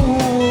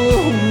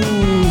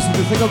 What do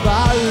you think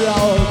about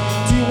love?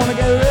 Do you wanna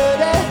get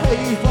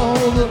ready for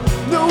the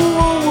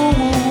news?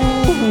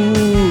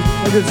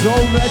 And it's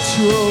all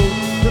natural,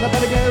 but I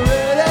better get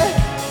ready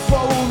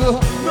for the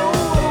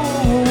news.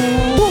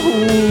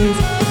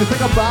 What do you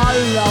think about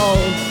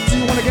love? Do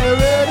you wanna get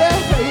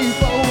ready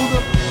for the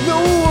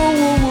news?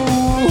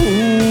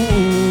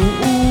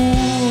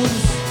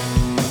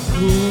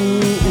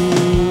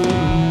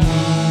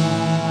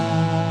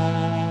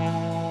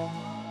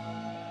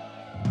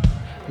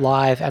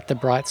 Live at the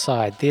Bright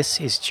Side, this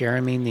is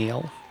Jeremy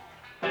Neal.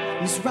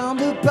 These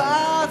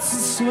roundabouts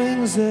and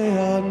swings, they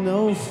are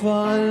no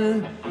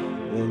fun.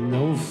 They're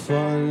no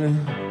fun.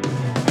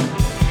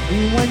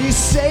 And when you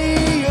say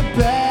you're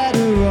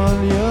better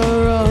on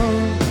your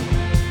own,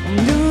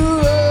 you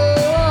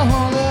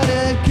let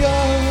it go.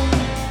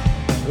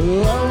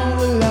 All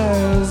the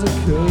lies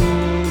occur.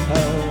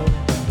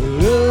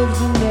 Love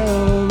to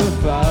never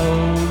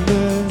found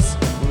this,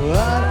 but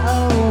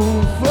I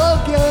won't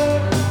forget.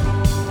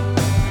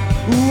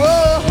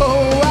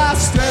 Whoa, I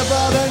step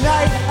out the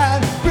night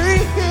and be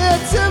here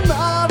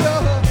tomorrow.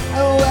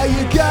 And where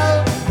you go,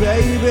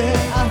 baby,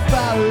 I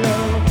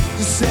follow.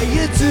 Just say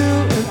you do,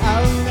 and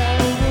I'll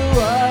never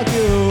walk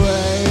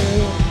away.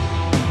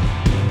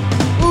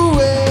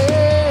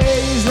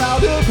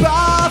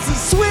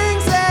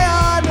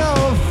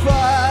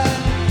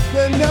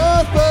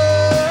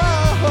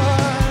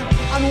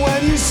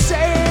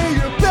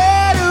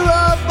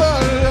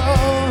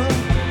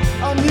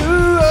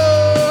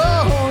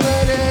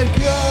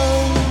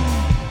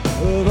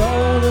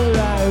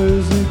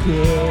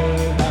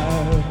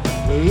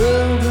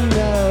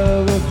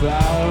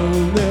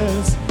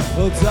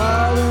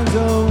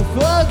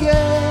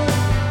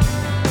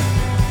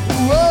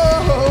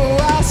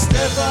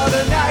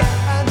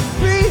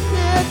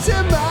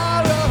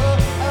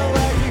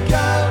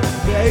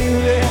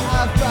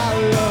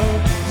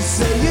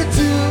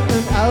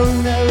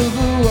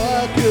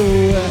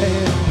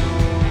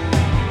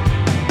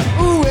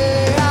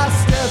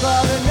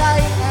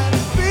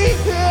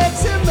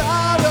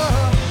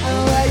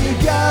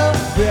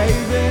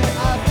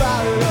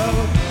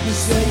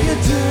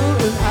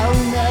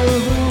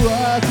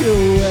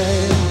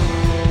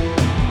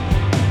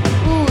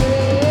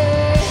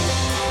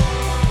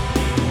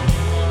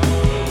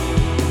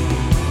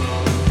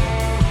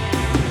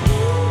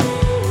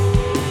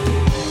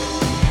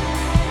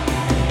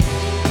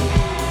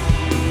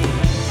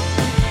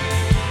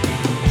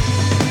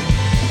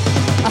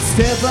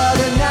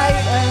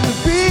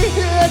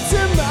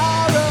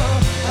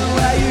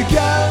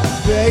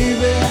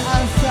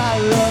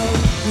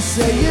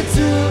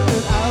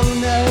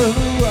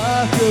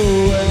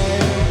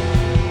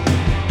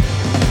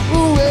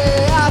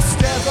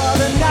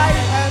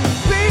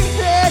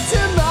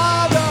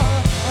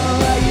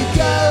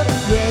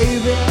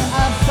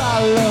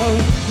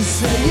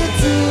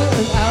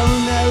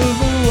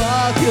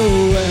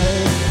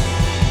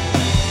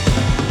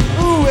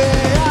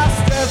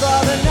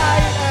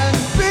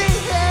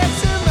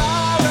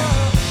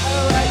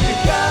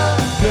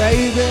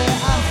 baby,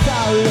 I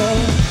follow.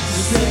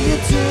 Say you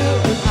do,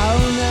 and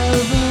I'll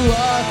never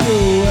walk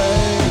away.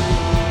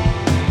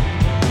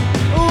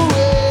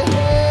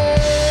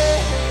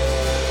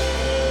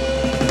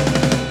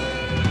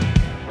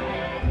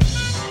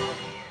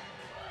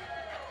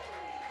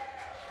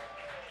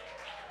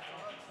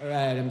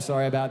 Alright, I'm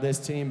sorry about this,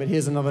 team, but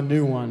here's another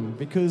new one.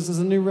 Because there's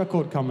a new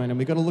record coming and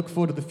we got to look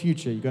forward to the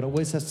future. You got to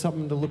always have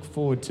something to look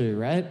forward to,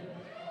 right?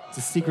 It's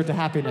a secret to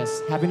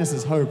happiness. Happiness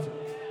is hope.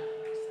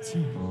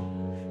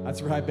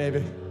 That's right,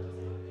 baby.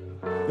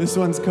 This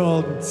one's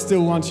called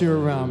Still Want You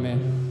Around Me.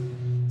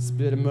 It's a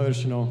bit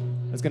emotional.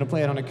 I was going to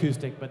play it on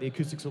acoustic, but the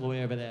acoustic's all the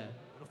way over there.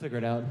 We'll figure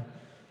it out.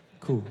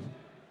 Cool.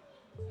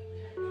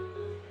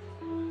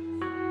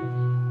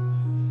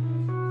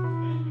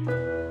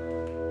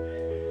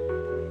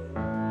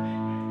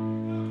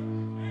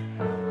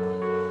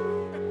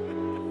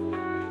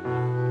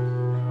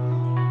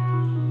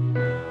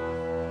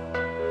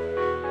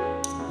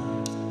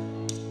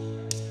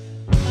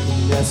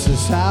 That's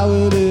just how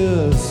it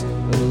is,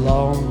 a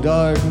long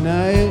dark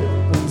night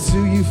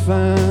until you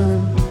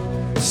find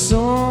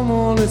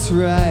someone that's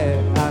right.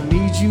 I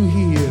need you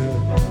here,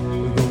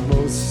 but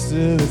most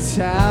of the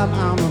time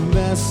I'm a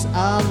mess,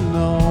 I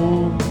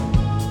know.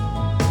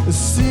 A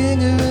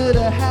singer at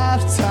a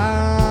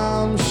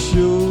halftime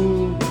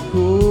show,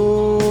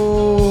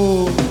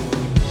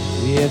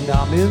 and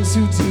I'm in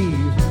too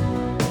deep,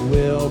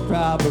 well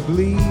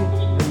probably,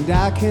 and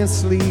I can't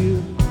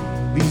sleep.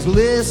 These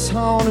lists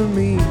haunting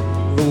me,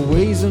 the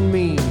ways and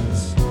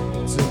means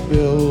to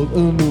build a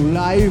new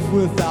life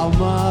without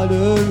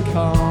modern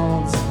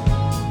cons.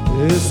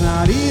 It's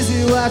not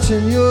easy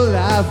watching your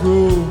life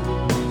roll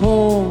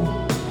home,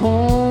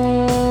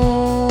 home,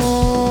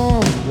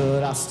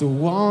 but I still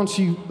want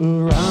you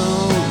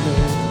around me,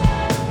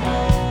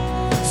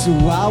 so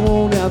I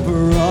won't ever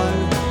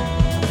run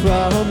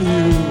from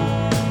you.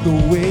 The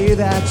way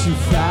that you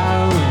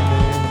found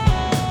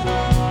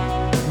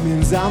me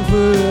means I'm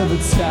forever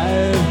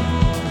tied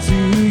to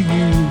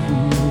you.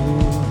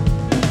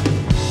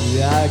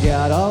 I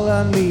got all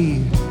I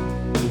need,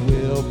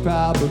 will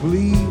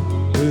probably,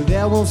 but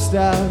that won't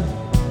stop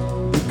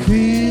the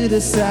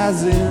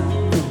criticizing.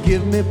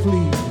 Forgive me,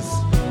 please,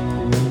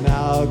 and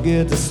I'll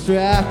get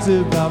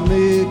distracted by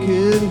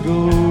making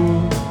go.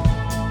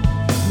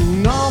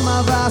 And all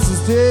my vices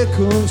take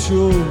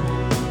control,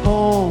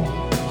 home,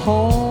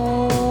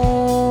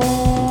 home,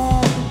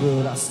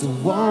 but I still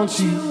want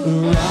you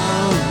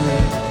around me,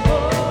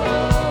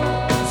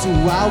 so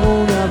I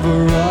won't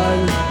ever run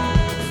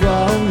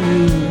from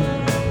you.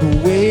 The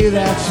way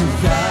that you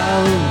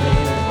found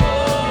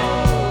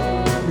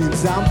me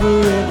means I'm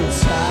forever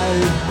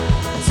tied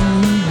to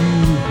you.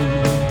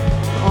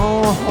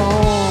 Oh.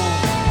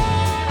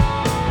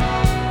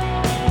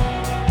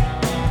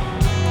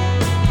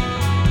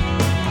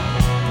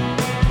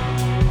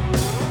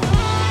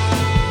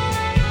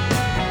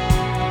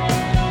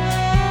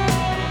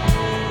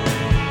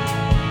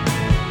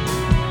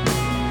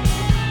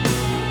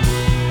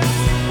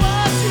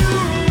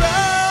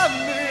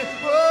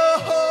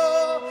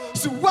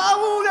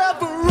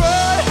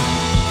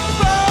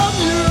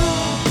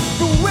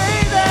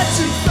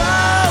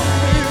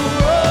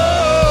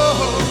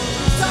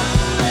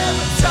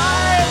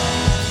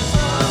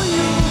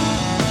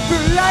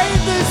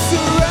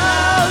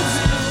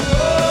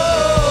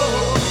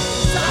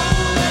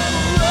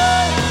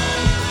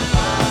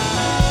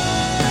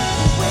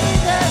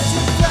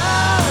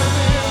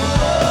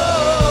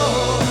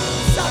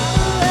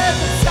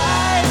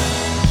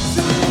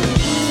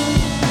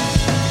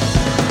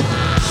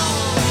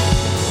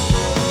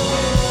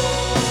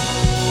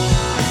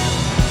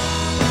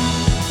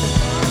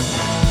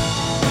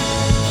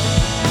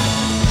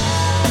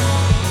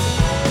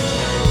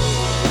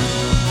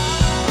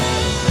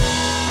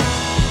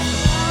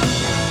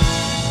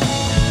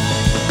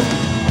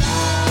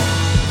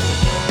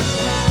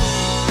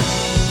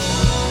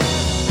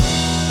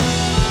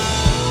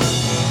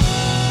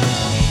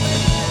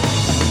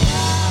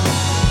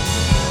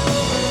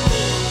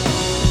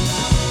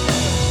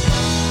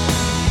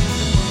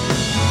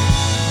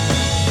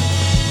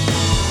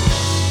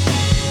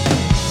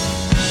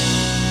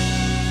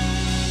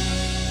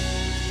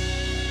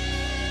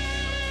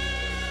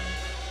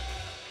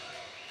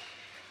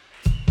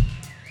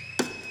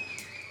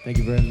 Thank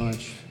you very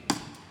much.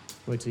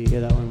 Wait till you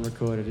hear that one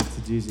recorded. It's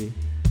a doozy.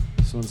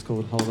 This one's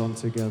called Hold On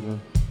Together.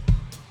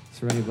 It's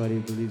for anybody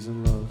who believes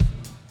in love.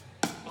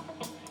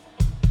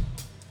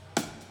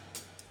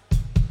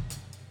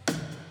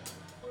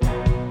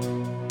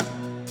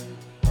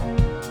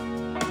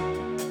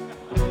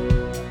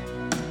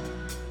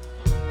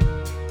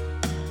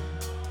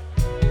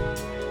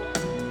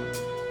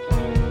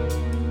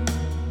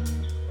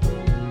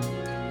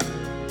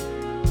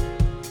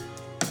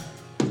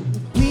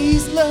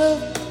 Please,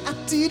 love, I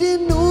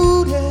didn't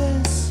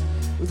notice.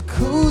 With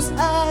closed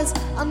eyes,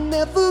 I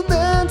never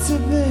meant to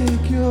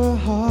break your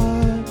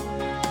heart.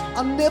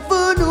 I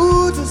never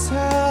knew just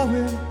how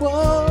it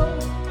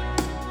was.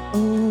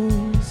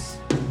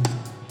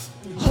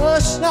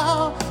 Hush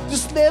now,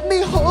 just let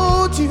me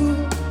hold you.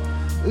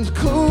 with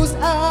closed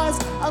eyes.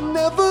 I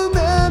never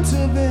meant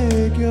to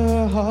break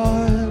your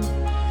heart.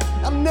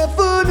 I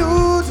never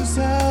knew just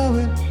how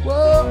it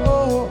was.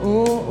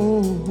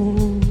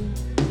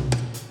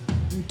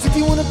 Did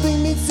you wanna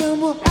bring me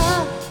somewhere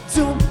I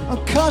don't?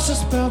 I'm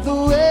cautious about the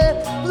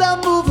way I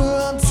move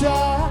around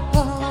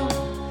town.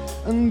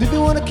 And if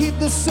you wanna keep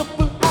this up,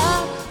 well,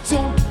 I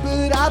don't.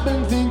 But I've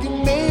been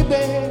thinking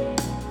maybe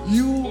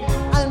you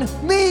and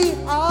me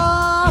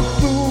are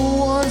the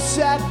ones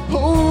that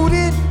hold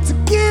it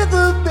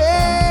together,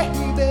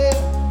 baby.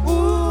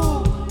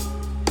 Ooh,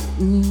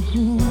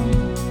 ooh,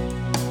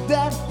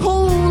 that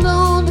hold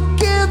on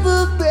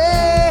together,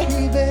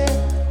 baby.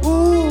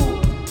 Ooh,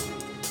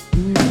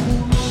 ooh.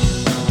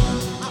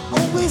 I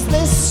always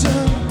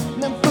listen,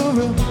 never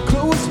a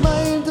close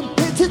mind and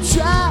pay to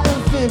try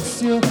and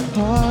fix your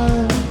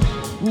heart.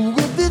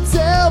 If you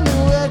tell me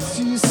where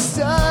to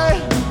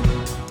start,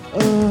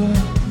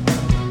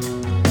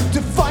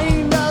 to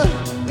find out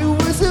it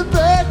was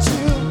about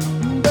you,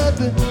 but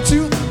the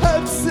truth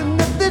hurts,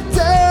 and if they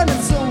turn,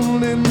 it's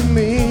only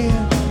me.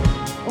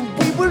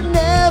 We were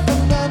never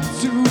meant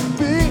to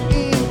be.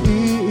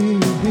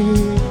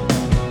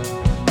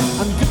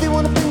 And if they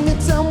wanna bring me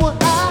down where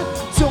I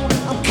don't,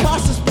 I'm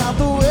cautious about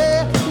the way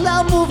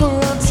I move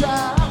around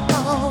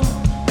town.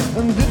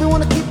 And if they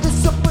wanna keep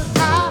this up, but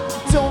I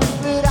don't,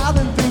 but I've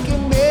been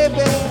thinking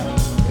maybe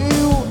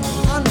you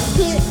and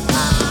me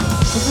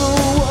are the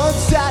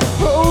ones that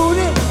hold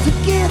it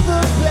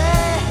together,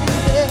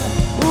 baby.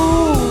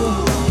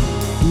 Ooh,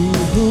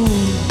 ooh,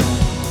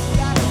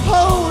 gotta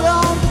hold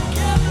on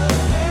together,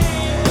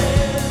 baby.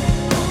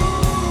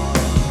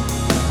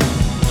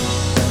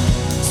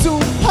 So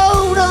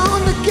hold on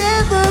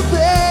together,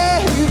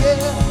 baby.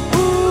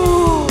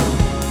 Ooh,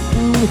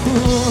 ooh.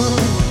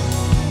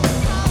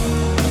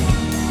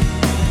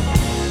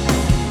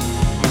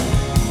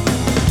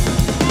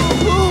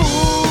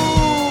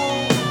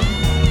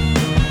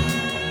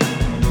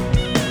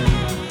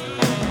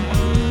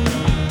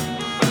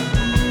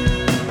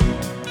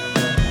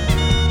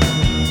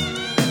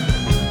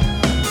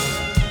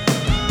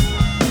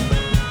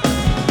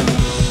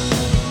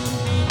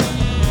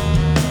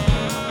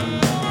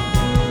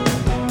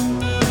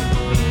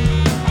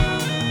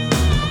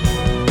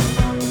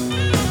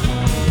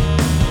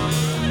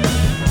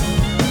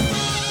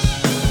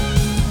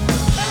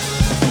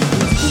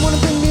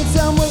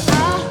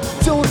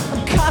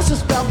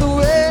 About the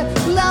way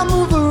I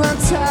move around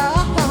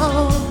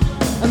town.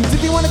 And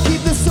if you wanna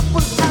keep this up,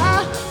 well,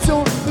 I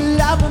don't. But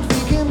I've been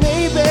thinking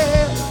maybe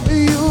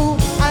you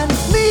and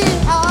me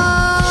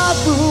are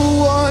the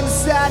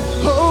ones that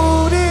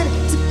hold it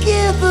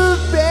together,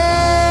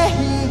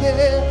 baby.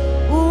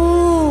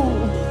 Ooh,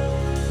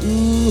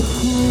 ooh,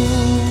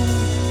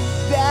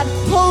 that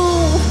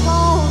hold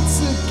on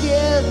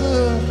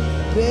together,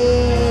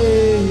 baby.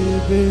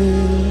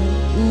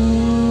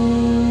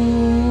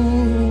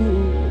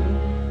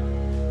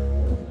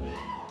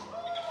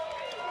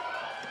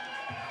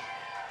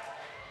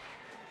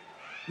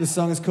 This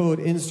song is called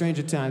In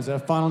Stranger Times. Our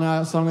final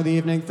night song of the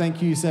evening.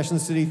 Thank you, Session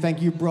City. Thank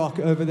you, Brock,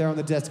 over there on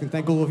the desk. And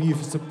thank all of you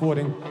for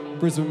supporting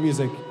Brisbane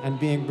music and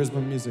being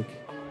Brisbane music.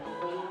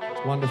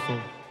 It's wonderful.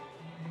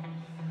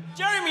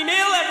 Jeremy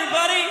Neal,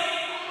 everybody!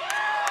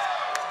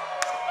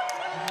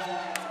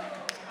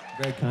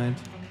 Very kind.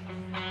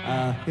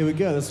 Here we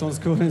go. This one's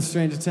called In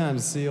Stranger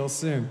Times. See you all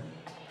soon.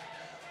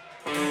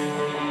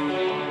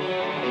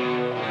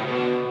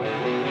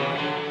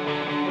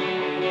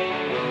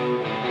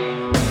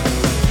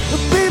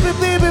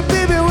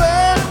 Baby,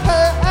 well,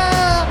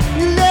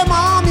 you led my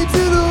army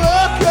to the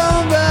rock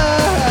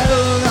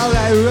and all I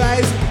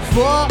rise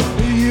for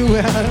you,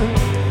 and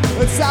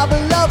it's our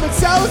beloved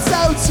so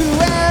to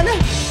end.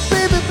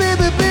 Baby,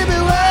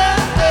 well,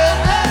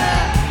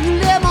 you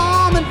led my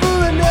army for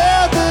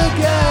another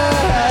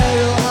guy.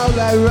 All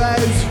I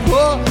rise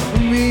for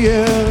me,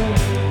 and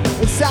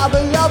it's our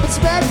beloved's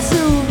meant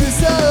to be,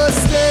 so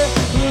stay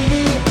with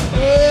me,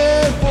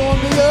 wait for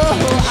me.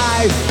 Oh,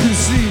 I can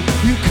see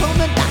you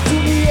coming back to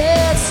me.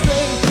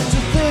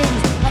 Stranger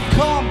things have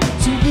come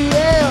to the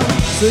end.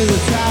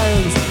 Several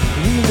times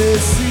we may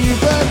see,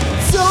 but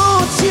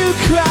don't you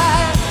cry,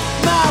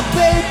 my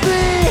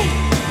baby.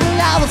 And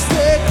I will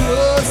stay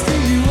close to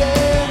you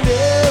and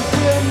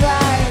every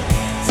night.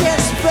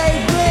 Yes,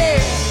 baby,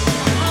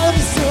 I'll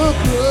be so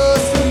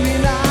close to me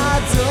now.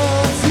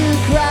 Don't you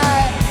cry,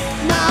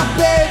 my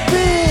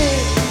baby.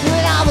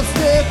 And I will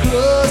stay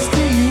close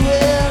to you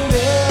and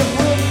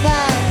every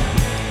night.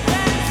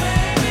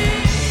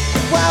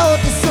 Well,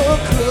 you're so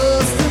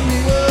close to me,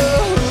 oh.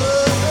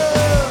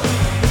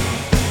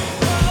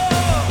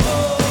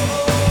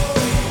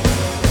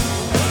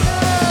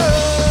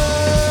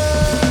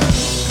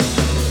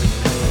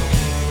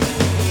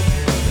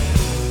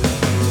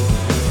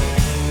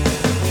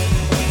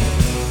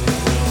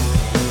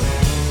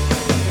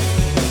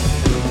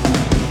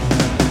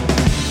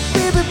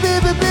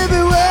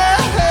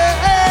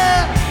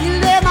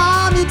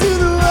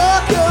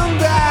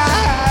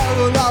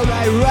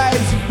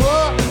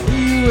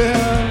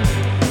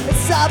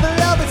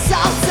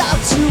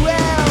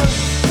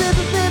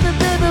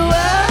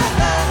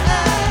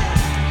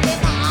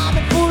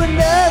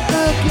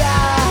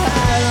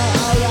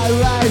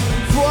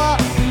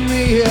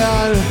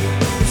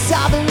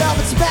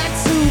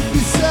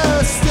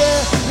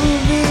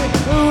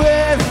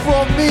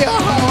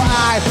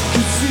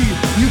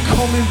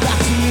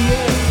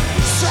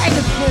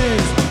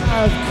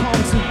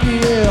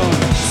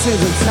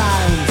 change of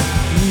times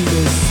we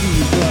may see,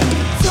 but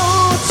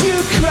don't you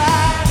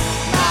cry,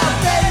 my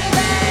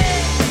baby.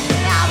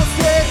 I will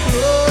stay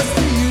close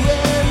to you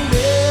and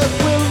live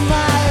with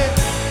my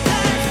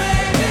hands,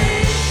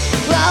 baby.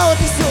 Hold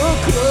you so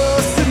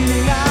close to me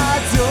now,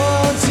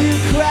 don't you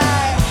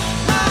cry,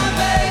 my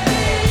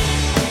baby.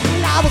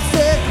 I will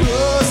stay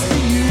close to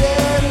you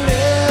and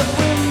live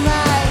with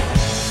my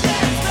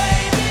hands,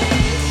 baby.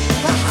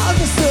 Hold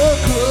you so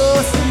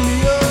close to me,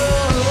 oh.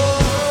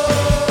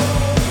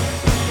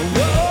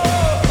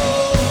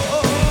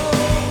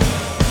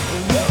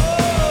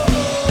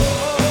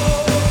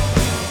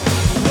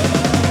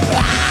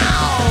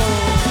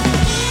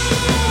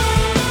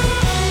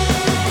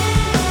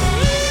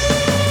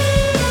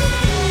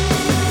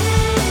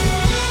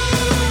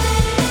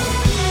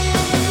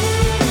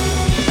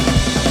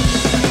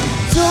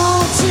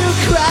 Don't you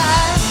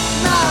cry,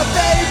 my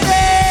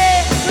baby.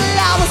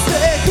 I will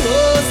stay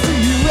close to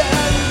you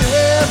and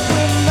live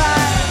with my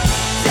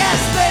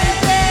yes,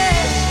 baby.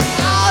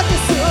 I'll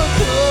get so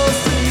close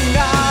to you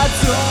now.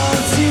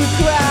 Don't you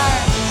cry,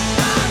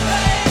 my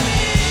baby.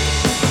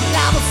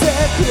 I will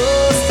stay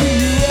close to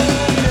you and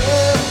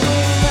live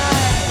with my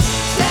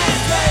yes,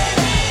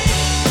 baby.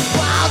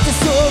 I'll get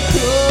so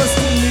close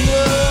to you.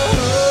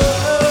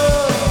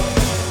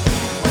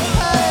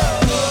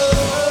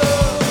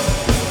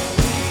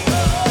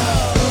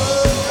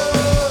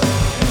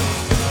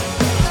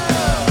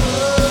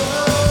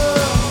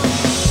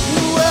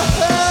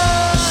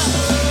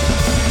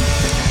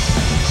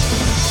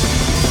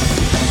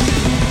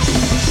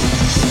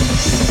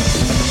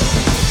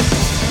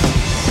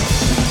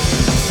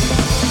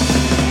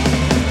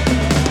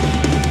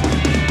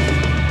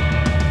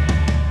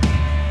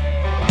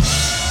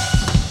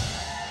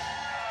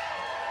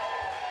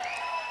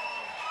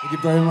 Thank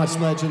you very much,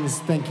 legends.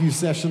 Thank you,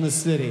 Session the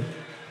City.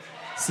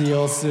 See you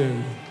all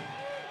soon.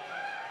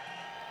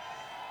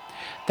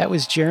 That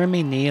was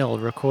Jeremy Neal,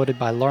 recorded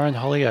by Lauren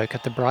Holyoke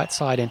at the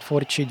Brightside in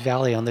Fortitude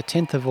Valley on the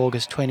 10th of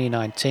August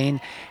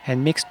 2019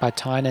 and mixed by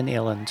Tynan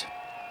Illand.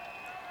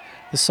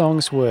 The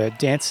songs were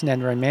Dancin'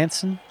 and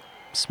Romancin',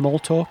 Small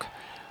Talk,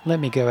 Let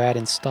Me Go Out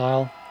in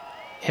Style,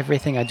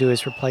 Everything I Do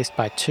Is Replaced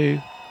by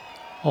Two,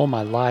 All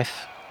My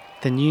Life,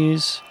 The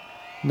News,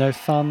 No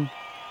Fun,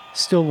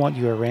 Still Want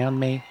You Around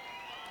Me,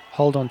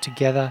 Hold On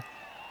Together,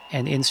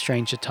 and In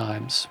Stranger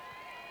Times.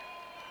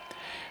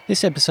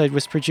 This episode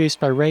was produced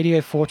by Radio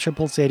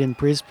 4ZZZ in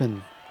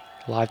Brisbane.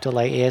 Live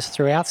Delay airs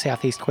throughout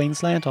southeast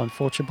Queensland on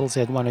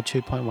 4ZZZ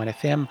 102.1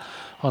 FM,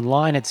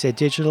 online at Z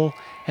Digital,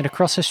 and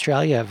across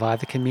Australia via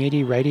the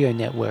Community Radio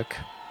Network.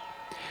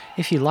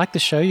 If you like the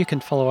show, you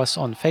can follow us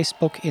on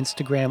Facebook,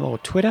 Instagram, or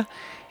Twitter,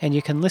 and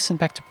you can listen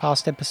back to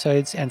past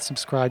episodes and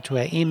subscribe to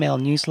our email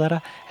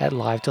newsletter at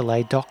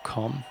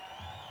livedelay.com.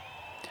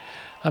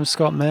 I'm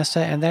Scott Mercer,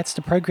 and that's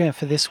the program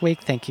for this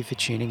week. Thank you for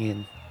tuning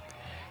in.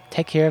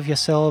 Take care of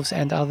yourselves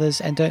and others,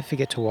 and don't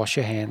forget to wash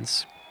your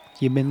hands.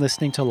 You've been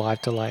listening to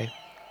Live Delay.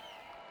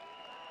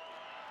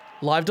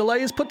 Live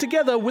Delay is put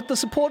together with the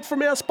support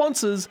from our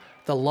sponsors,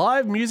 the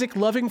live music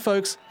loving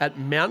folks at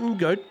Mountain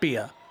Goat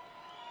Beer.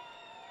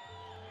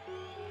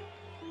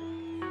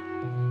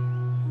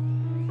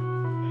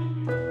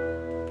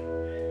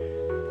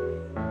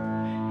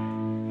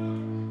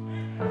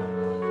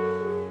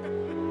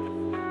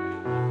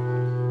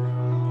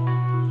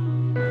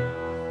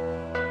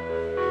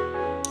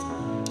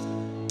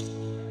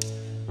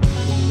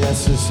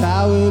 That's just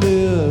how it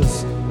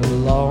is, a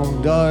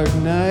long dark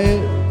night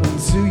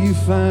until you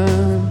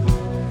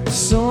find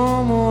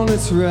someone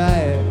that's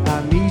right.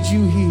 I need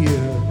you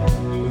here,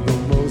 but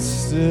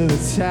most of the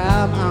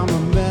time I'm a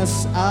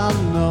mess, I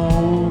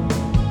know.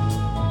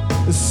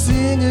 A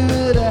singer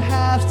at a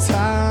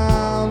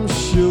halftime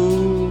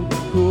show,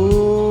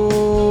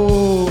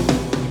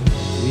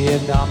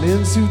 and I'm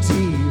in too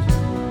deep,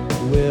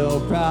 well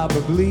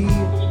probably,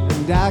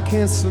 and I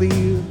can't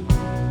sleep.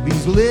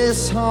 These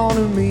lists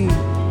haunting me,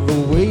 the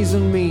ways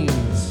and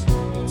means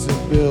to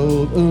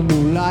build a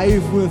new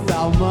life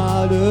without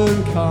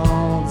modern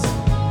cons.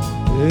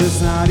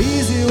 It's not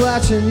easy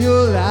watching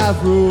your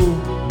life roll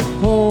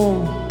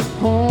home,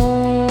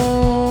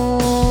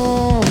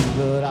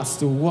 but I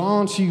still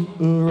want you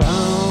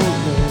around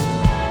me,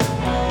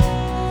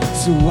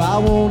 so I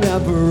won't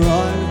ever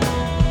run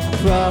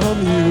from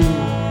you.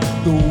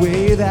 The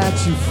way that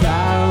you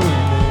found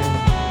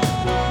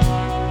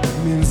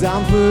me means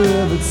I'm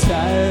forever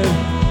tied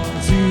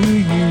to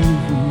you.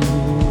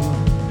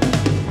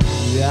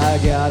 I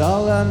got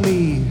all I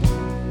need,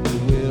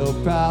 will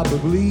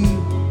probably,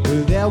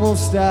 but that won't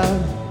stop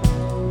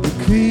the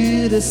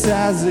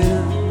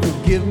criticizing.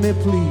 Forgive me,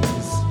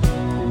 please,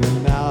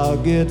 and I'll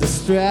get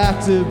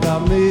distracted by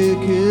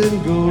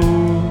making go.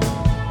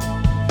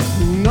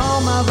 And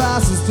all my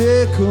vices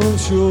take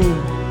control,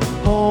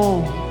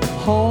 home,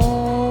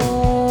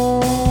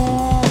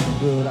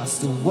 but I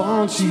still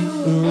want you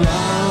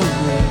around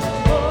me,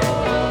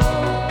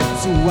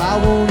 so I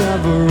won't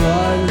ever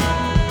run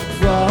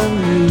from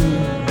you.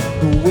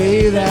 The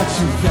way that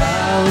you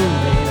found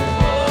me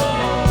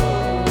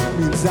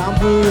means I'm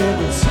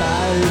forever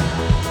tied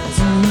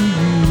to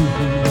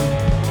you.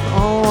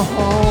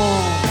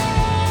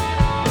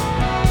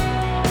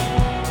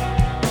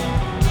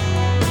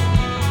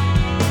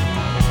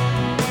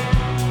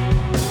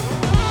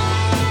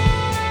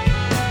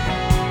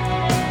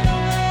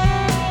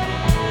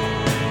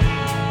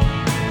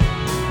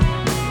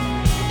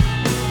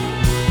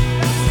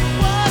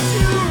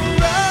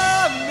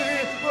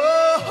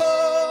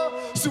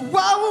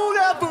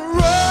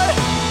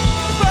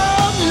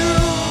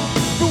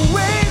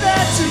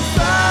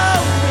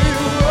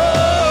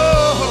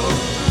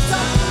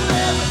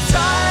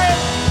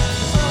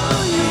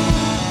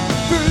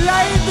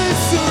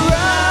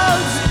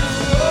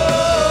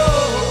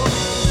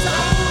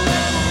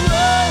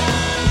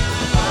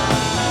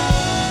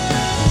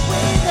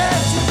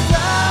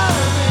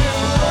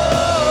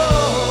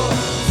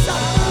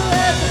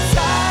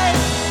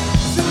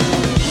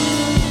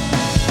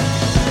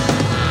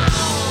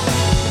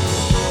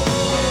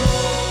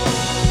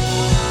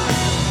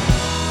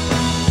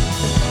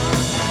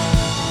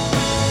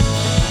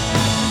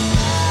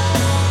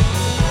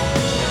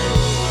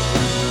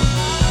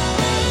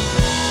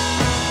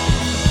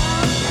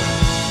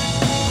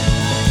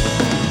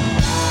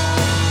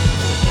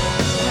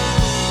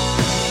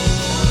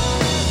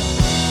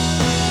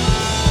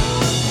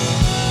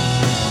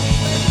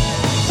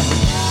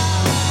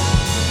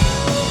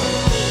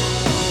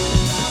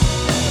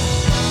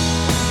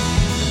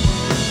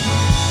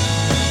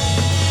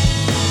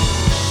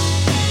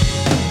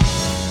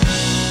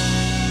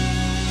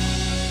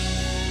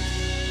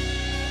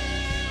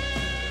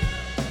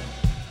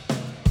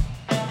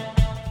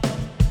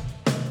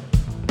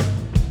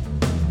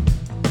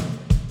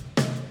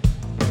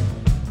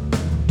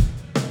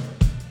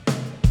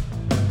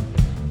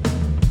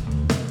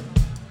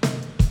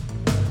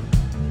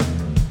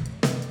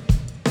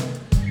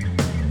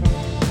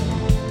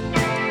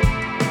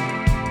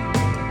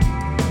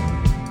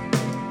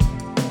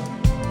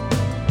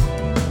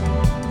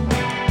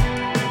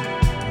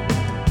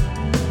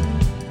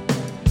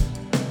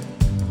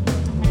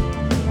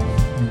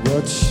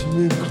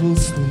 it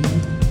closely.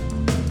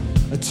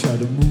 I try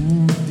to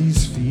move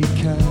these feet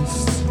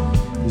cast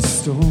in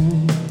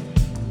stone.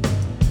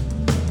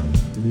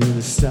 In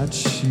a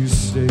statue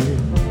stay.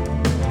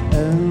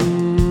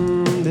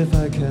 And if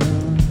I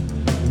can,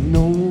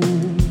 no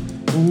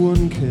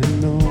one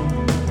can know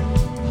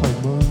how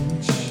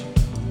much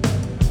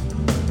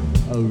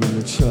I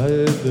really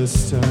tried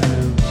this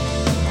time.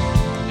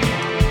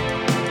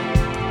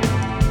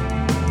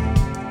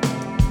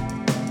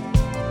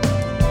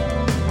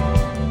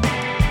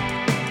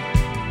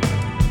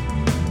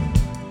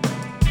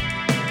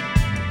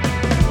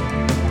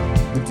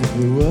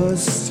 We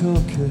was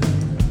talking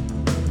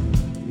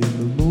in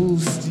the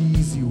most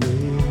easy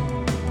way.